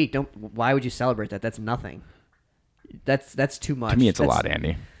get done in a week. Why would you celebrate that? That's nothing. That's too much. To me, it's a lot,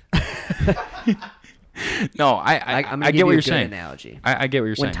 Andy. No, I get what you're saying. Analogy. I get what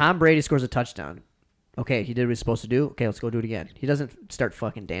you're saying. When Tom Brady scores a touchdown, okay, he did what he was supposed to do. Okay, let's go do it again. He doesn't start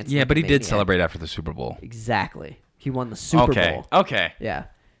fucking dancing. Yeah, like but he did maniac. celebrate after the Super Bowl. Exactly. He won the Super Bowl. Okay. Yeah.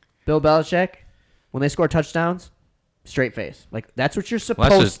 Bill Belichick, when they score touchdowns, straight face. Like, that's what you're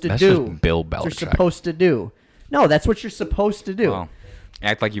supposed to do. That's just Bill Belichick. That's what you're supposed to do. No, that's what you're supposed to do. Well,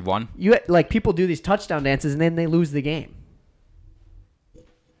 act like you've won. People do these touchdown dances and then they lose the game.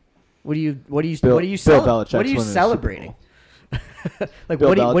 What are you celebrating? Like Bill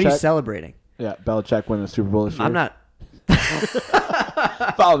what are you Belichick? celebrating? Yeah, Belichick winning the Super Bowl this year. I'm not.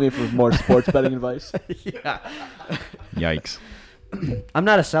 Follow me for more sports betting advice. Yeah. Yikes. I'm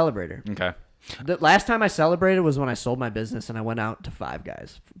not a celebrator. Okay. The last time I celebrated was when I sold my business and I went out to Five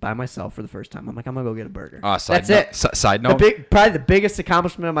Guys by myself for the first time. I'm like, I'm gonna go get a burger. Side That's note, it. Side The note. probably the biggest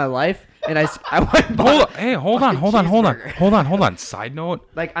accomplishment of my life. And I went. And bought Hold on. cheeseburger. Side note.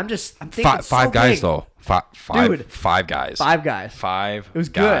 Like I'm thinking Five guys big. though. Dude. Five guys. Five Guys. Five. It was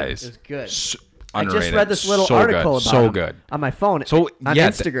guys. good. It was good. I Underrated. just read this little So article good. about so him good. on my phone. So on yeah,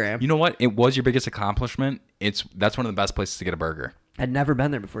 Instagram. you know what? It was your biggest accomplishment. That's one of the best places to get a burger. I'd never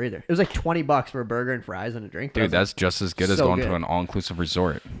been there before either. It was like $20 for a burger and fries and a drink. Dude, that's just as good as so going good. to an all-inclusive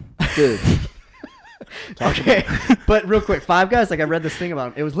resort. Dude, Okay, but real quick, Five Guys. Like I read this thing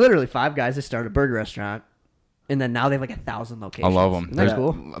about them. It was literally Five Guys. They started a burger restaurant, and then now they have like 1,000 I locations. love them. Isn't that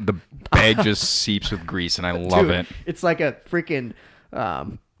cool? The bag just seeps with grease, and I love Dude, it. It's like a freaking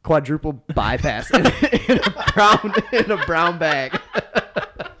quadruple bypass in a brown bag.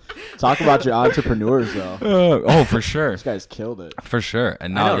 talk about your entrepreneurs though. Oh, for sure. This guy's killed it. For sure.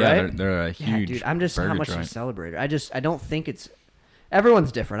 And I now, know, yeah, right? they're a huge Yeah, dude. I'm just how burger much of a joint. celebrator. I don't think it's.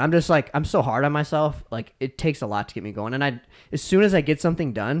 Everyone's different. I'm just like I'm so hard on myself. Like it takes a lot to get me going, and as soon as I get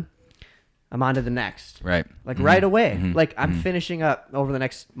something done, I'm on to the next. Right. Like right away. Mhm. Like I'm finishing up over the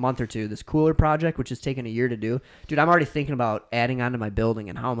next month or two this cooler project, which has taken a year to do. Dude, I'm already thinking about adding on to my building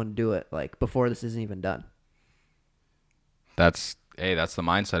and how I'm gonna do it. Like before this isn't even done. That's the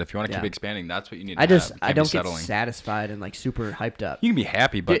mindset. If you want to Yeah. keep expanding, that's what you need to I just have. You I can't be don't get settling. satisfied and like super hyped up. You can be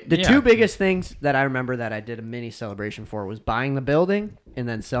happy, but The yeah. two biggest things that I remember that I did a mini celebration for was buying the building and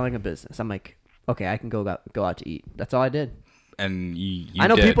then selling a business. I'm like, okay, I can go out to eat. That's all I did. And you I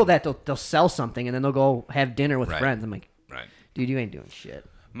know did. people that they'll sell something and then they'll go have dinner with Right. friends. I'm like, Right. dude, you ain't doing shit.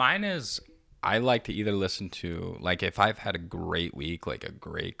 Mine is I like to either listen to, like, if I've had a great week, like a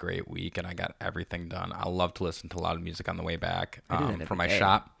great week, and I got everything done, I love to listen to a lot of music on the way back I do that every from my day.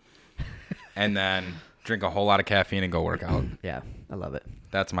 shop, and then drink a whole lot of caffeine and go work out. Yeah, I love it.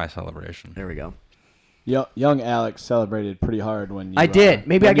 That's my celebration. There we go. Young Alex celebrated pretty hard when you. I did.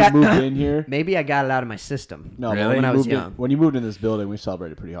 Maybe when I got you moved in here. Maybe I got it out of my system. No, Really? when I was moved in- young. when you moved in this building, we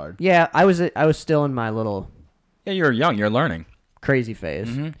celebrated pretty hard. Yeah, I was still in my little Yeah, you're young. You're learning. crazy phase.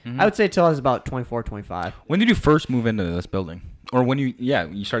 Mm-hmm, I would say till I was about 24, 25. When did you first move into this building? Or when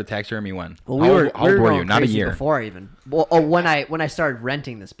you started taxidermy when? Well, how old were going you? Not a crazy year. before I even. Well, when I started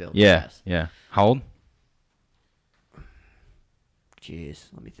renting this building. Yeah, Yes. yeah. How old? Jeez,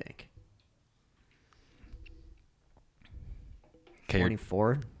 let me think. Okay,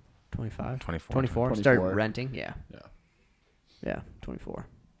 24, 25, 24. 24. Started 24. renting. Yeah. Yeah. Yeah, 24.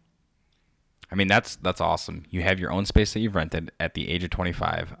 I mean, that's awesome. You have your own space that you've rented at the age of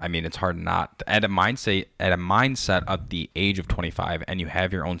 25. I mean, it's hard not at a mindset at the age of 25, and you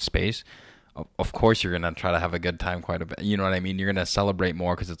have your own space. Of course, you're gonna try to have a good time quite a bit. You know what I mean? You're gonna celebrate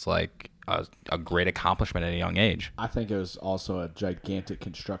more because it's like a great accomplishment at a young age. I think it was also a gigantic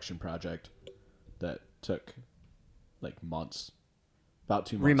construction project that took like months, about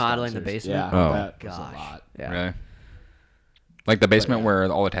 2 months. Remodeling the downstairs. basement? Yeah, Oh. that was a Gosh. lot. Yeah. Really? Like the basement yeah.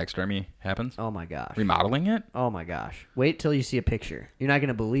 where all the taxidermy happens? Oh my gosh. Remodeling it? Oh my gosh. Wait till you see a picture. You're not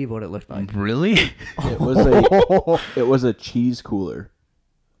gonna believe what it looked like. Really? It was a cheese cooler.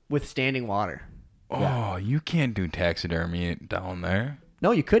 With standing water. Oh, you can't do taxidermy down there.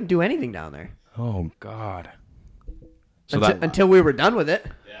 No, you couldn't do anything down there. Oh God. So Until we were done with it.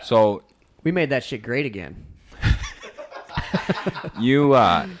 so We made that shit great again. you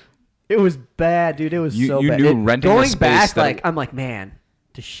It was bad, dude. It was You- so you bad. knew renting the going space back, that- like I'm like, man,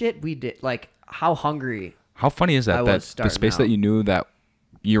 the shit we did, like how hungry. How funny is I that? was That the starting space out. that you knew that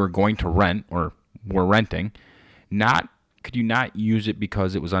you were going to rent or were renting, could you not use it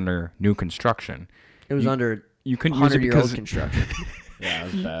because it was under new construction? It was under You couldn't use it 100-year-old because construction. Yeah,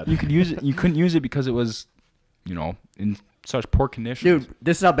 it was bad. you could use it. You couldn't use it because it was, in such poor condition. Dude,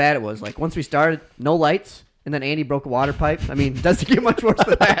 this is how bad it was. Like once we started, no lights, and then Andy broke a water pipe. I mean, doesn't get much worse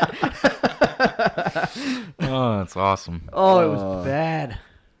than that. Oh, that's awesome. Oh, it was bad.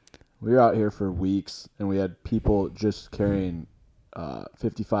 We were out here for weeks, and we had people just carrying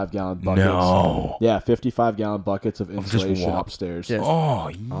 55-gallon buckets. No. Yeah, 55-gallon buckets of just insulation walk. upstairs. Just- Oh,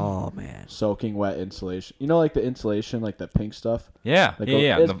 Oh man. Soaking wet insulation. You know, like the insulation, like that pink stuff? yeah, Like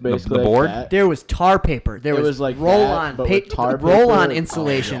yeah. it's The basically like board. that. There was tar paper. There It was, was like roll that, on but with tar roll on paper.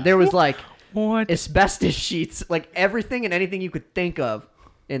 insulation. Oh, yeah. There was like What? asbestos sheets, like everything and anything you could think of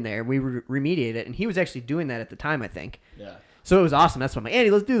in there. We remediated it, and he was actually doing that at the time, I think. Yeah. So it was awesome. That's why I'm like,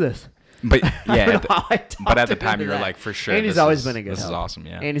 Andy, let's do this. But I yeah, don't at know the- how I talked but at the him time into you were that. like, for sure. Andy's this always is- been a good This is help. awesome.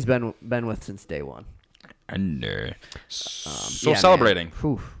 Yeah. Andy's been with since day one. And so Yeah, celebrating. man.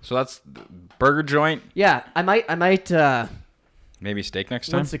 Whew. So that's the burger joint. Yeah, I might. Maybe steak next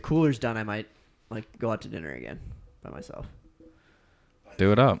time. Once the cooler's done, I might like go out to dinner again by myself.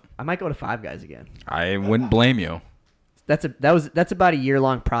 Do it up. I might go to Five Guys again. I wouldn't blame you. That's about a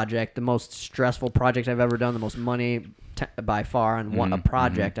year-long project, the most stressful project I've ever done, the most money by far on a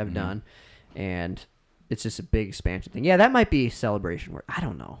project I've done, and it's just a big expansion thing. Yeah, that might be celebration work. I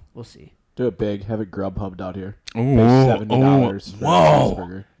don't know. We'll see. Do it big. Have it Grubhubbed out here. Ooh, Pay $70 for a whoa.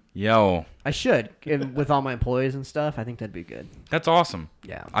 cheeseburger. Yo, I should, and with all my employees and stuff. I think that'd be good. that's awesome.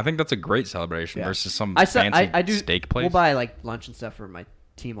 Yeah. I think that's a great celebration Yeah. versus some I fancy do steak place. We'll buy like lunch and stuff for my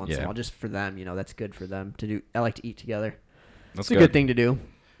team once in Yeah. a while, just for them. You know, that's good for them to do. I like to eat together. That's It's a good thing to do.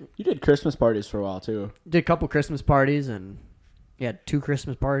 You did Christmas parties for a while too. Did a couple Christmas parties and 2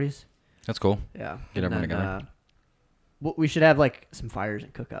 Christmas parties. That's cool. Yeah. Get And everyone together. We should have like some fires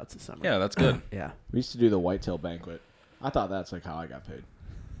and cookouts this summer. Yeah, that's good. Yeah. We used to do the whitetail banquet. I thought that's like how I got paid.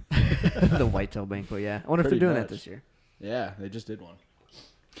 The whitetail banquet. Yeah. I wonder if Pretty they're doing much. that this year. Yeah, they just did one.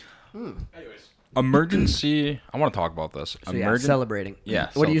 Anyways, Emergency. I want to talk about this. So yeah, celebrating. Yeah,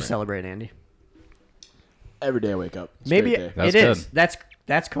 What do you celebrate. celebrate, Andy? every day I wake up. It's a Maybe great day. That's it is. good.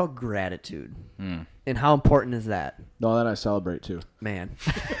 That's called gratitude. And how important is that, No, then I celebrate too. man?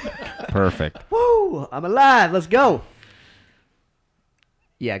 Perfect. Woo! I'm alive. Let's go.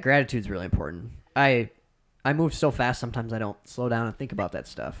 Yeah, gratitude's really important. I move so fast sometimes I don't slow down and think about that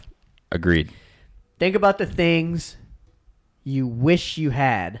stuff. Agreed. Think about the things you wish you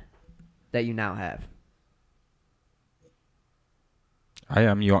had that you now have. I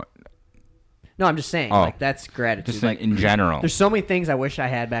am. You. No, I'm just saying, Oh. like that's gratitude. Just like, in general. there's so many things I wish I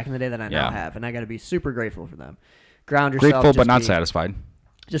had back in the day that I now Yeah. have, and I got to be super grateful for them. Ground yourself. Grateful, but just not be- satisfied.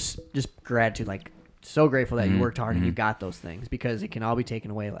 Just gratitude, like so grateful that you worked hard and you got those things because it can all be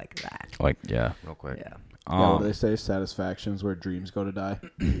taken away like that. Like, yeah, real quick. Yeah, Yeah, what do they say? Satisfaction's where dreams go to die.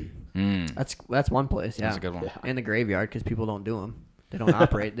 that's one place. Yeah, That's a good one. Yeah. And the graveyard because people don't do them. They don't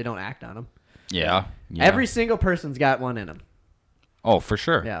operate. They don't act on them. Yeah. Yeah. Every single person's got one in them. Oh, for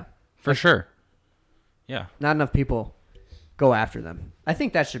sure. Yeah, For sure. Yeah. not enough people go after them. I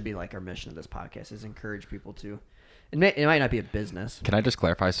think that should be like our mission of this podcast is encourage people to. It might not be a business. Can I just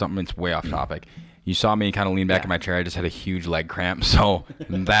clarify something? It's way off topic. You saw me kind of lean back Yeah. in my chair. I just had a huge leg cramp, so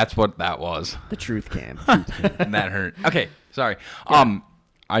that's what that was. The truth cam. And that hurt. Okay, sorry.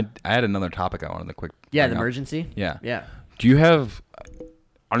 I had another topic I wanted to quick. Yeah, bring the up. emergency. Yeah. Yeah. Do you have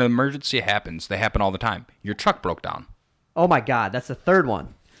an emergency happens? They happen all the time. Your truck broke down. Oh my God, that's the third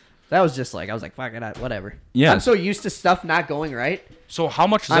one. That was just like I was like, fuck it, whatever. Yeah. I'm so used to stuff not going right So how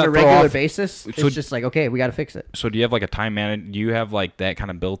much does on that a throw regular off? basis. So- It's just like, okay, we got to fix it. So do you have like a time manage? Do you have like that kind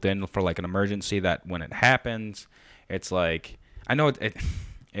of built in for like an emergency that when it happens, it's like I know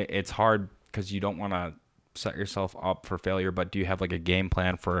it's hard because you don't want to set yourself up for failure, but do you have like a game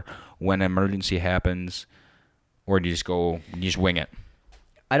plan for when an emergency happens, or do you just wing it?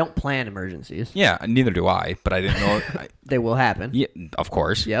 I don't plan emergencies. Yeah, neither do I, but I didn't know. They will happen. Yeah, of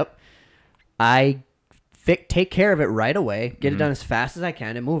course. Yep. I take care of it right away, Mm-hmm. get it done as fast as I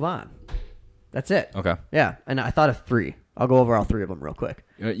can, and move on. That's it. Okay. Yeah, and I thought of 3. I'll go over all 3 of them real quick.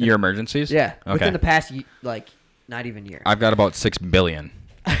 Your emergencies? Yeah, Okay. within the past, like, not even year. I've got about 6 billion.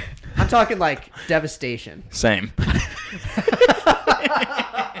 I'm talking like devastation. Same.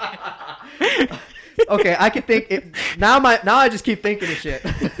 Okay, I can think it now. Now I just keep thinking of shit.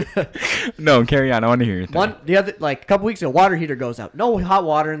 No, carry on. I want to hear your thing. The other like a couple weeks ago, water heater goes out. No hot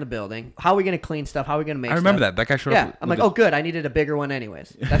water in the building. How are we gonna clean stuff? How are we gonna make? I remember stuff? that. That guy showed Yeah, up. I'm like, oh, good. I needed a bigger one,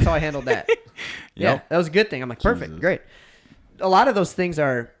 anyways. That's how I handled that. Yeah, Yep. that was a good thing. I'm like, perfect, great. A lot of those things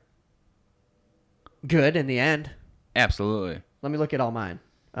are good in the end. Absolutely. Let me look at all mine.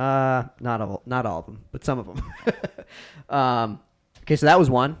 Not all of them, but some of them. Okay, so that was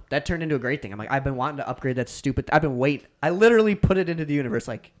one. That turned into a great thing. I'm like, I've been wanting to upgrade that stupid. I've been waiting. I literally put it into the universe.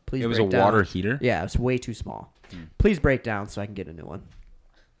 Like, please. It was break a down. water heater? Yeah, it's way too small. Please break down so I can get a new one.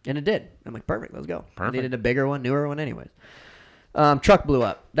 And it did. I'm like, perfect. Let's go. Perfect. I needed a bigger one, newer one, anyways. Truck blew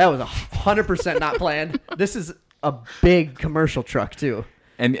up. That was 100% not planned. This is a big commercial truck too.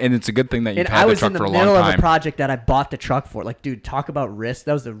 And it's a good thing that you've And had I the was truck in the for a long middle of time. a project that I bought the truck for. Like, dude, talk about risk.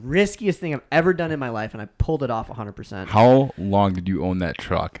 That was the riskiest thing I've ever done in my life, and I pulled it off 100%. How long did you own that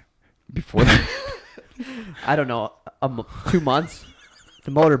truck before that? I don't know, 2 months. The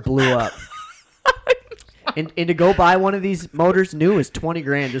motor blew up. And to go buy one of these motors new is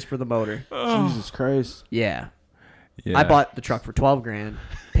 $20,000 just for the motor. Jesus Christ. Yeah. Yeah. I bought the truck for $12,000,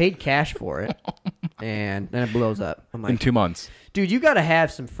 paid cash for it, and then it blows up. I'm in like, 2 months. Dude, you got to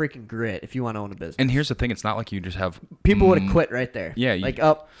have some freaking grit if you want to own a business. And here's the thing: it's not like you just have People would have quit right there. Yeah, like,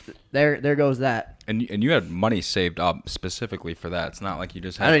 oh, there goes that. and you had money saved up specifically for that. It's not like you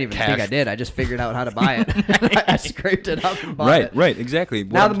just had I don't even cash. think I did. I just figured out how to buy it. I scraped it up and bought it. Right, exactly.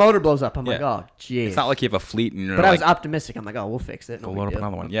 Now the motor blows up. I'm like, Yeah. oh, geez. It's not like you have a fleet and you're But I like, was optimistic. I'm like, oh, we'll fix it. No go big load up deal.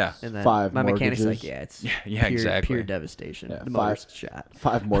 another one. Yeah. And then 5 my mechanic's like, mortgages. yeah, it's Yeah, pure, exactly. pure devastation. Yeah, The 5 motor's shot.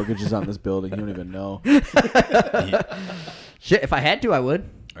 5 mortgages on this building. You don't even know. Shit, if I had to, I would.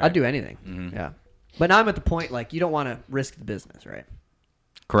 Right. I'd do anything. Yeah. But now I'm at the point, like, you don't want to risk the business, right?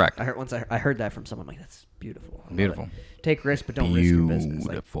 Correct. I heard that from someone. I'm like, that's beautiful. I love Beautiful. it. Take risks, but don't risk your business.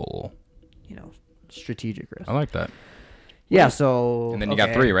 Like, Beautiful. strategic risk. I like that. Yeah, so. And then you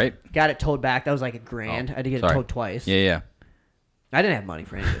got 3, right? Got it towed back. That was like $1,000. I had to get sorry. it towed twice. Yeah. I didn't have money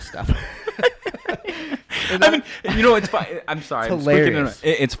for any of this stuff. I mean, it's fun. I'm sorry. It's hilarious.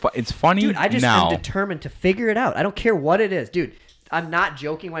 It's funny. Dude, I just now. am determined to figure it out. I don't care what it is. Dude, I'm not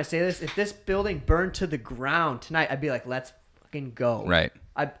joking when I say this. If this building burned to the ground tonight, I'd be like, let's fucking go. Right.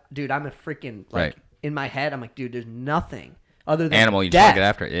 Dude, I'm a freaking, like, Right. in my head, I'm like, dude, there's nothing other than Animal, you just death wanna get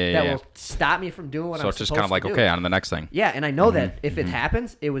after it. Yeah, that yeah. will stop me from doing what So I'm it's just supposed kind of like, to do. okay, on to the next thing. Yeah, and I know that Mm-hmm. if it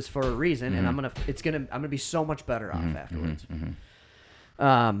happens, it was for a reason, and I'm gonna be so much better Mm-hmm. off afterwards.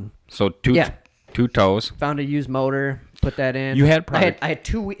 So Yeah. two toes. Found a used motor, put that in. You had product. I had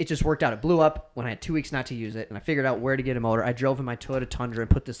 2 weeks. It just worked out. It blew up when I had 2 weeks not to use it, and I figured out where to get a motor. I drove in my Toyota Tundra and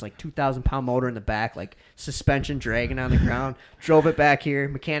put this like 2,000-pound motor in the back, like suspension dragging on the ground. Drove it back here.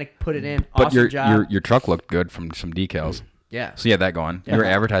 Mechanic put it in. But Awesome job. your truck looked good from some decals. Yeah. So you had that going. Yeah. You were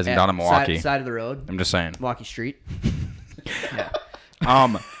advertising At down in Milwaukee. Side of the road. I'm just saying. Milwaukee Street.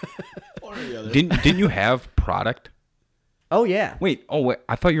 Didn't you have product? Oh yeah. Wait.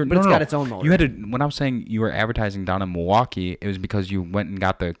 I thought you were. But no, it's no, got no. its own motor. You had to. When I was saying you were advertising down in Milwaukee, it was because you went and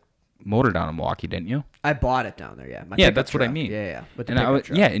got the motor down in Milwaukee, didn't you? I bought it down there. Yeah. My Yeah, pickup that's what I truck. mean. Yeah. With the And I pickup was,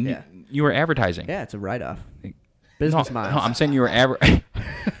 truck. yeah, and you were advertising. Yeah, it's a write-off. No, Business no, miles. I'm saying you were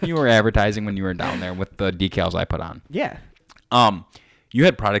you were advertising when you were down there with the decals I put on. Yeah. You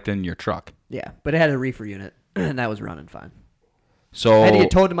had product in your truck. Yeah, but it had a reefer unit, and that was running fine. So I had to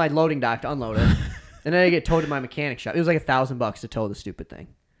get towed to my loading dock to unload it, and then I had to get towed to my mechanic shop. It was like $1,000 to tow the stupid thing.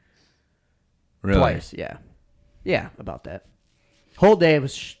 really? Twice, yeah, about that.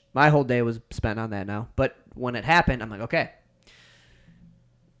 My whole day was spent on that now. But when it happened, I'm like, okay,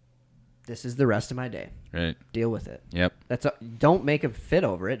 this is the rest of my day. Right. Deal with it. Yep. Don't make a fit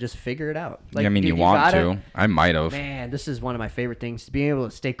over it. Just figure it out. Like, I mean, dude, you want gotta- to. I might have. Man, this is one of my favorite things. Being able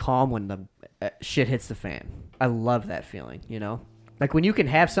to stay calm when the shit hits the fan. I love that feeling, Like when you can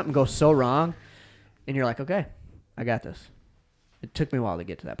have something go so wrong and you're like, okay, I got this. It took me a while to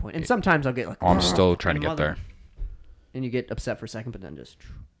get to that point. And sometimes I'll get like, Oh, I'm still trying to get there. And you get upset for a second, but then just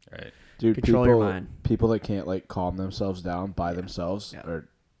Right. Dude, Control your mind. people that can't like calm themselves down by themselves are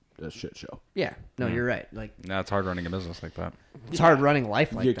a shit show. yeah. No, you're right. Like No, it's hard running a business like that. it's hard running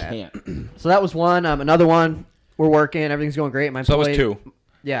life like you that. can't. So that was one. Another one. We're working. Everything's going great. My So that was employee- 2.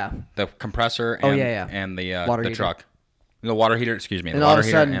 Yeah. The compressor and, Oh, yeah. and the Water the heater. truck. The water heater, excuse me. And The all water of a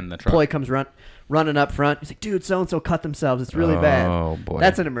heater sudden, and the truck. employee comes running up front. He's like, dude, so-and-so cut themselves. It's really bad. Oh, boy.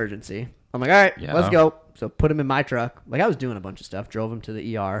 That's an emergency. I'm like, all right, Yeah. let's go. So put him in my truck. Like I was doing a bunch of stuff. Drove him to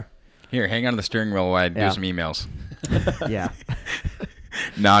the ER. Here, hang on to the steering wheel while I do Yeah. some emails. Yeah.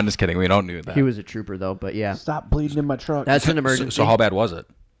 No, I'm just kidding. We don't do that. He was a trooper, though. But yeah, Stop bleeding in my truck. that's an emergency. So how bad was it?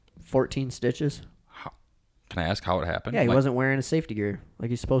 14 stitches. Can I ask how it happened? Yeah, he Like, wasn't wearing his safety gear like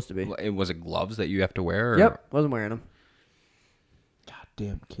he's supposed to be. Was it gloves that you have to wear? Or? Yep, wasn't wearing them.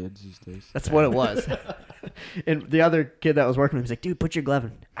 Damn kids these days. That's what it was. And the other kid that was working with him was like, dude, put your glove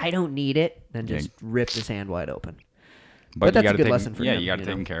in. I don't need it. Then just ripped his hand wide open. But you that's a gotta good take- lesson for yeah, him. you got to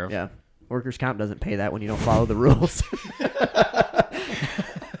know? take care of. Yeah. Workers' comp doesn't pay that when you don't follow the rules.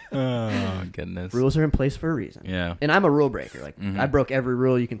 Oh, goodness. Rules are in place for a reason. Yeah. And I'm a rule breaker. Like Mm-hmm. I broke every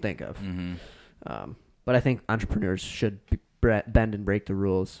rule you can think of. But I think entrepreneurs should bend and break the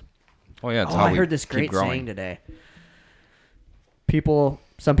rules. Oh, yeah. It's Oh, how I we heard this keep great growing. saying today.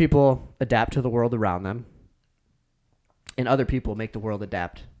 Some people adapt to the world around them, and other people make the world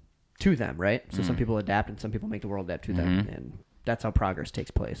adapt to them, right? So Mm. some people adapt, and some people make the world adapt to them, Mm-hmm. and that's how progress takes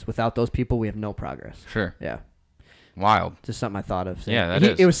place. Without those people, we have no progress. Sure. Yeah, Wild. just something I thought of. Yeah,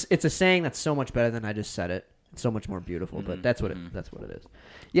 that is. It's a saying that's so much better than I just said it. It's so much more beautiful, Mm-hmm. but that's what it is.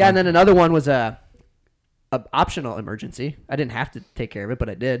 Yeah, and then another one was a optional emergency. I didn't have to take care of it, but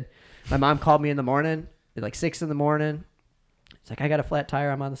I did. My mom called me in the morning, at like 6 a.m. It's like, I got a flat tire.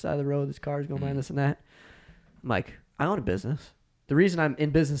 I'm on the side of the road. This car's going by, this and that. I'm like, I own a business. The reason I'm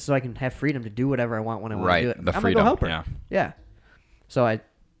in business is so I can have freedom to do whatever I want when I want Right, to do it. the I'm freedom, gonna go help her. yeah. Yeah. So I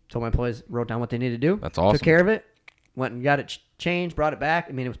told my employees, wrote down what they needed to do. That's awesome. Took care of it. went and got it changed, brought it back.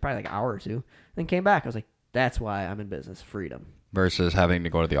 I mean, it was probably like an hour or two. Then came back. I was like, that's why I'm in business. Freedom. Versus having to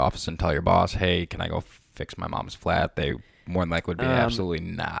go to the office and tell your boss, hey, can I go fix my mom's flat? They more than likely would be absolutely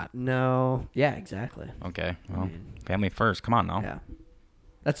not. No. Yeah, exactly. Okay. Well, family first. Come on now. Yeah.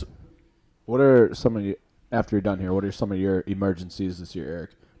 That's What are some of you, after you're done here, what are some of your emergencies this year,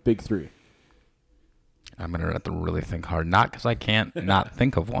 Eric? Big 3. I'm going to have to really think hard. Not because I can't not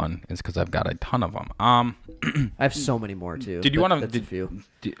think of one. It's because I've got a ton of them. I have so many more too. Did you want to? That's a few.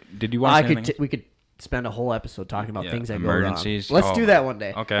 Did you want to? We could spend a whole episode talking about things that emergencies. go wrong. Let's do that one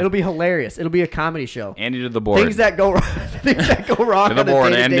day. Okay. It'll be hilarious. It'll be a comedy show. Andy to the board. Things that go wrong. Things that go wrong To the on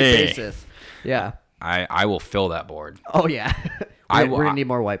board, a day-to-day Andy. basis. Yeah. I will fill that board. Oh yeah. We're gonna need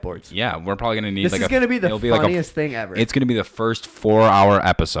more whiteboards. Yeah, we're probably gonna need. This is gonna be the funniest thing ever. It's gonna be the first 4-hour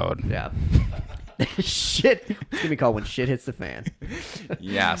episode. Yeah. Shit. It's gonna be called When Shit Hits the Fan.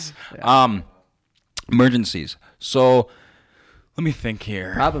 Yes. Emergencies. So let me think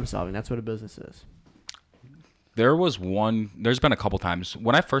here. Problem solving. That's what a business is. There's been a couple times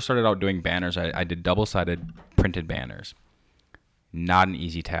when I first started out doing banners. I did double-sided printed banners. Not an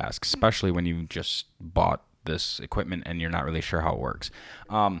easy task, especially when you just bought this equipment and you're not really sure how it works.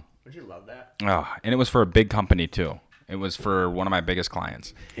 Would you love that? And it was for a big company too. It was for one of my biggest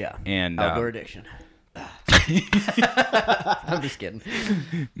clients. Yeah. And outdoor addiction. I'm just kidding.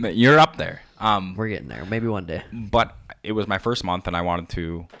 You're up there. We're getting there. Maybe one day. But it was my first month, and I wanted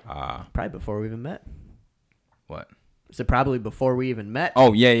to. Probably before we even met. What? Is it probably before we even met?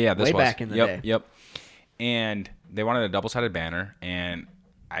 Oh yeah. This Way was. back in the day. Yep. And they wanted a double-sided banner, and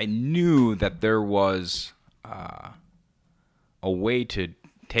I knew that there was a way to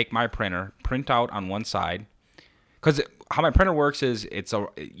take my printer, print out on one side, because how my printer works is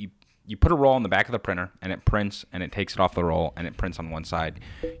you put a roll on the back of the printer, and it prints, and it takes it off the roll, and it prints on one side.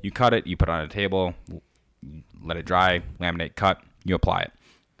 You cut it, you put it on a table, let it dry, laminate, cut, you apply it.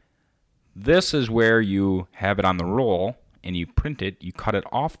 This is where you have it on the roll, and you print it, you cut it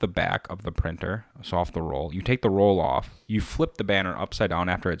off the back of the printer, so off the roll. You take the roll off, you flip the banner upside down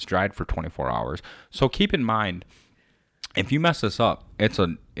after it's dried for 24 hours. So keep in mind, if you mess this up, it's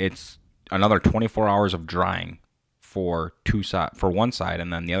another 24 hours of drying for one side,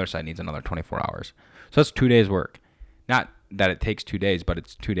 and then the other side needs another 24 hours. So that's 2 days work. Not that it takes 2 days, but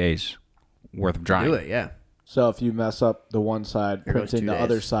it's 2 days worth of drying. Do it, yeah. So if you mess up the one side, There goes printing 2 the days.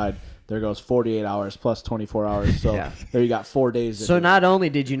 other side, there goes 48 hours plus 24 hours. So Yeah. there you got 4 days. So not only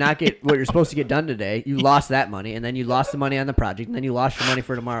did you not get what you're supposed to get done today, you lost that money, and then you lost the money on the project, and then you lost your money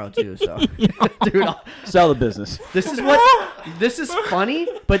for tomorrow too. So, dude, sell the business. this is funny,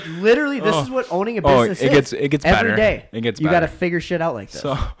 but literally this is what owning a Oh, business it is. gets every better. day. It gets you got to better. figure shit out like this.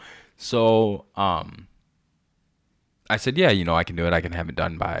 So I said, yeah, I can do it. I can have it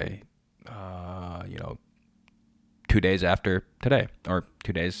done by 2 days after today, or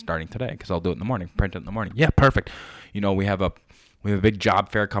 2 days starting today, because I'll do it in the morning, print it in the morning. Yeah, perfect. We have a big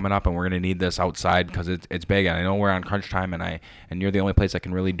job fair coming up, and we're gonna need this outside because it's big. And I know we're on crunch time, and you're the only place that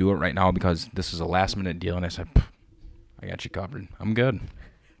can really do it right now because this is a last minute deal. And I said, I got you covered. I'm good.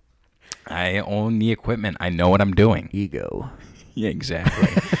 I own the equipment. I know what I'm doing. Ego. Yeah, exactly.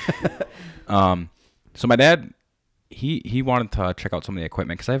 So my dad, he wanted to check out some of the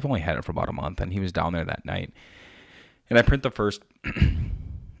equipment because I've only had it for about a month, and he was down there that night. And I print the first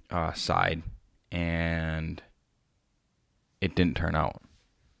side, and it didn't turn out.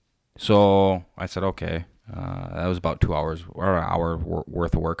 So I said, okay, that was about 2 hours or an hour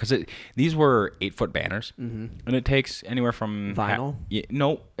worth of work because these were 8-foot banners, and it takes anywhere from Vinyl?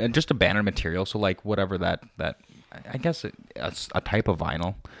 just a banner material. So like whatever that I guess it's a type of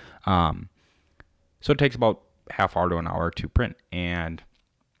vinyl. So it takes about half hour to an hour to print, and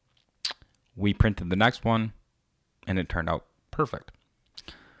we printed the next one, and it turned out perfect.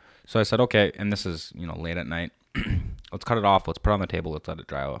 So I said, okay, and this is late at night. Let's cut it off. Let's put it on the table. Let's let it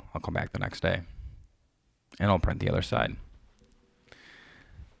dry. I'll come back the next day, and I'll print the other side.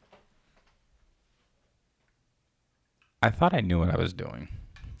 I thought I knew what I was doing.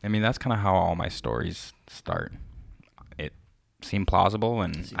 I mean, that's kind of how all my stories start. It seemed plausible,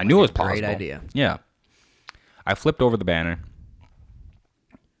 and I knew it was plausible. Great idea. Yeah. I flipped over the banner,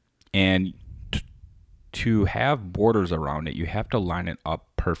 and to have borders around it, you have to line it up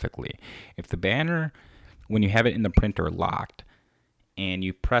perfectly. If the banner, when you have it in the printer locked, and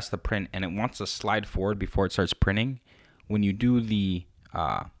you press the print, and it wants to slide forward before it starts printing, when you do the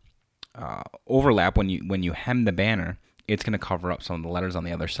overlap, when you hem the banner, it's going to cover up some of the letters on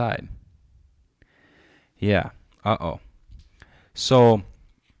the other side. Yeah. Uh-oh. So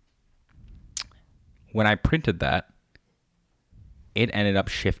when I printed that, it ended up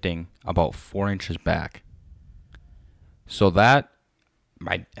shifting about 4 inches back. So that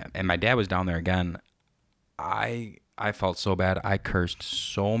my dad was down there again. I felt so bad. I cursed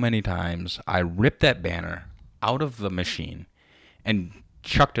so many times. I ripped that banner out of the machine and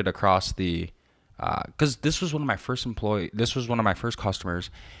chucked it across the because this was one of my first customers,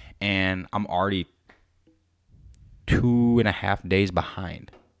 and I'm already 2.5 days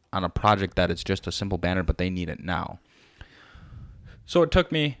behind on a project that it's just a simple banner, but they need it now. So it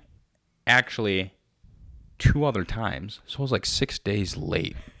took me actually 2 other times. So I was like 6 days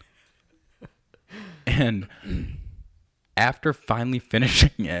late. And after finally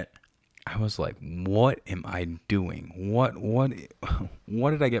finishing it, I was like, what am I doing? What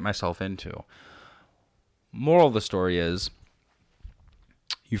did I get myself into? Moral of the story is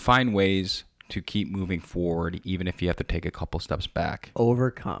you find ways to keep moving forward even if you have to take a couple steps back.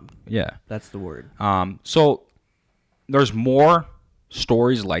 Overcome. Yeah. That's the word. So there's more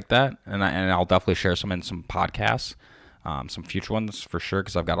stories like that, and I'll definitely share some in some podcasts, some future ones for sure,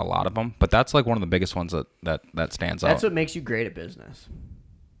 because I've got a lot of them. But that's like one of the biggest ones that stands out. That's what makes you great at business.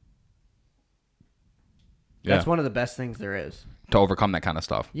 That's one of the best things there is. To overcome that kind of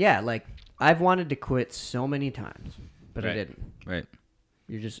stuff. Yeah, like I've wanted to quit so many times, but I didn't. Right.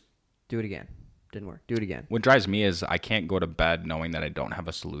 You just do it again. Didn't work. Do it again. What drives me is I can't go to bed knowing that I don't have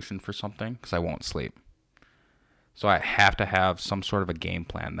a solution for something because I won't sleep. So I have to have some sort of a game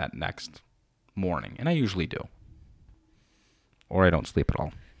plan that next morning, and I usually do. Or I don't sleep at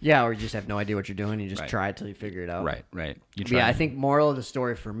all. Yeah, or you just have no idea what you're doing. You just try it till you figure it out. Right. Yeah, I think moral of the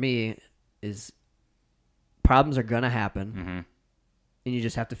story for me is problems are going to happen, and you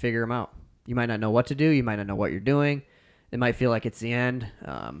just have to figure them out. You might not know what to do. You might not know what you're doing. It might feel like it's the end.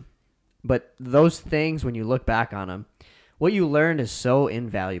 But those things, when you look back on them, what you learned is so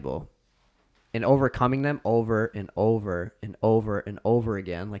invaluable. And overcoming them over and over and over and over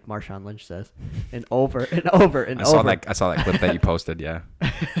again, like Marshawn Lynch says, and over and over and over. I saw that clip that you posted, yeah.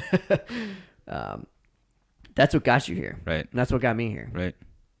 That's what got you here. Right. And that's what got me here. Right.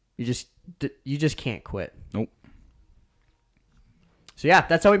 You just can't quit. Nope. So yeah,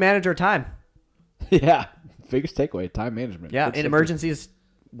 that's how we manage our time. Yeah. Biggest takeaway, time management. Yeah, Good in stuff. emergencies,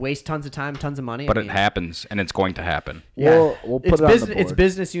 waste tons of time, tons of money. But it happens, and it's going to happen. Yeah. We'll put it on the board. It's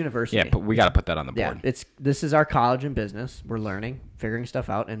business university. Yeah, but we got to put that on the board. Yeah, this is our college in business. We're learning, figuring stuff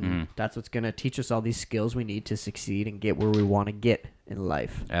out, and that's what's going to teach us all these skills we need to succeed and get where we want to get in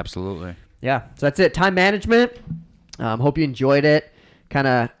life. Absolutely. Yeah, so that's it. Time management. Hope you enjoyed it. Kind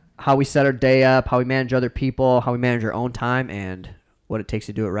of how we set our day up, how we manage other people, how we manage our own time, and what it takes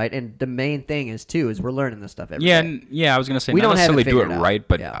to do it right. And the main thing is we're learning this stuff every day. I was going to say, We not don't have it necessarily do it figured out. right,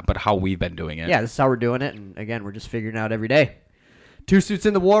 but Yeah. but how we've been doing it. Yeah, this is how we're doing it. And again, we're just figuring it out every day. 2 Suits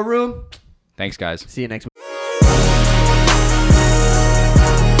in the War Room. Thanks, guys. See you next week.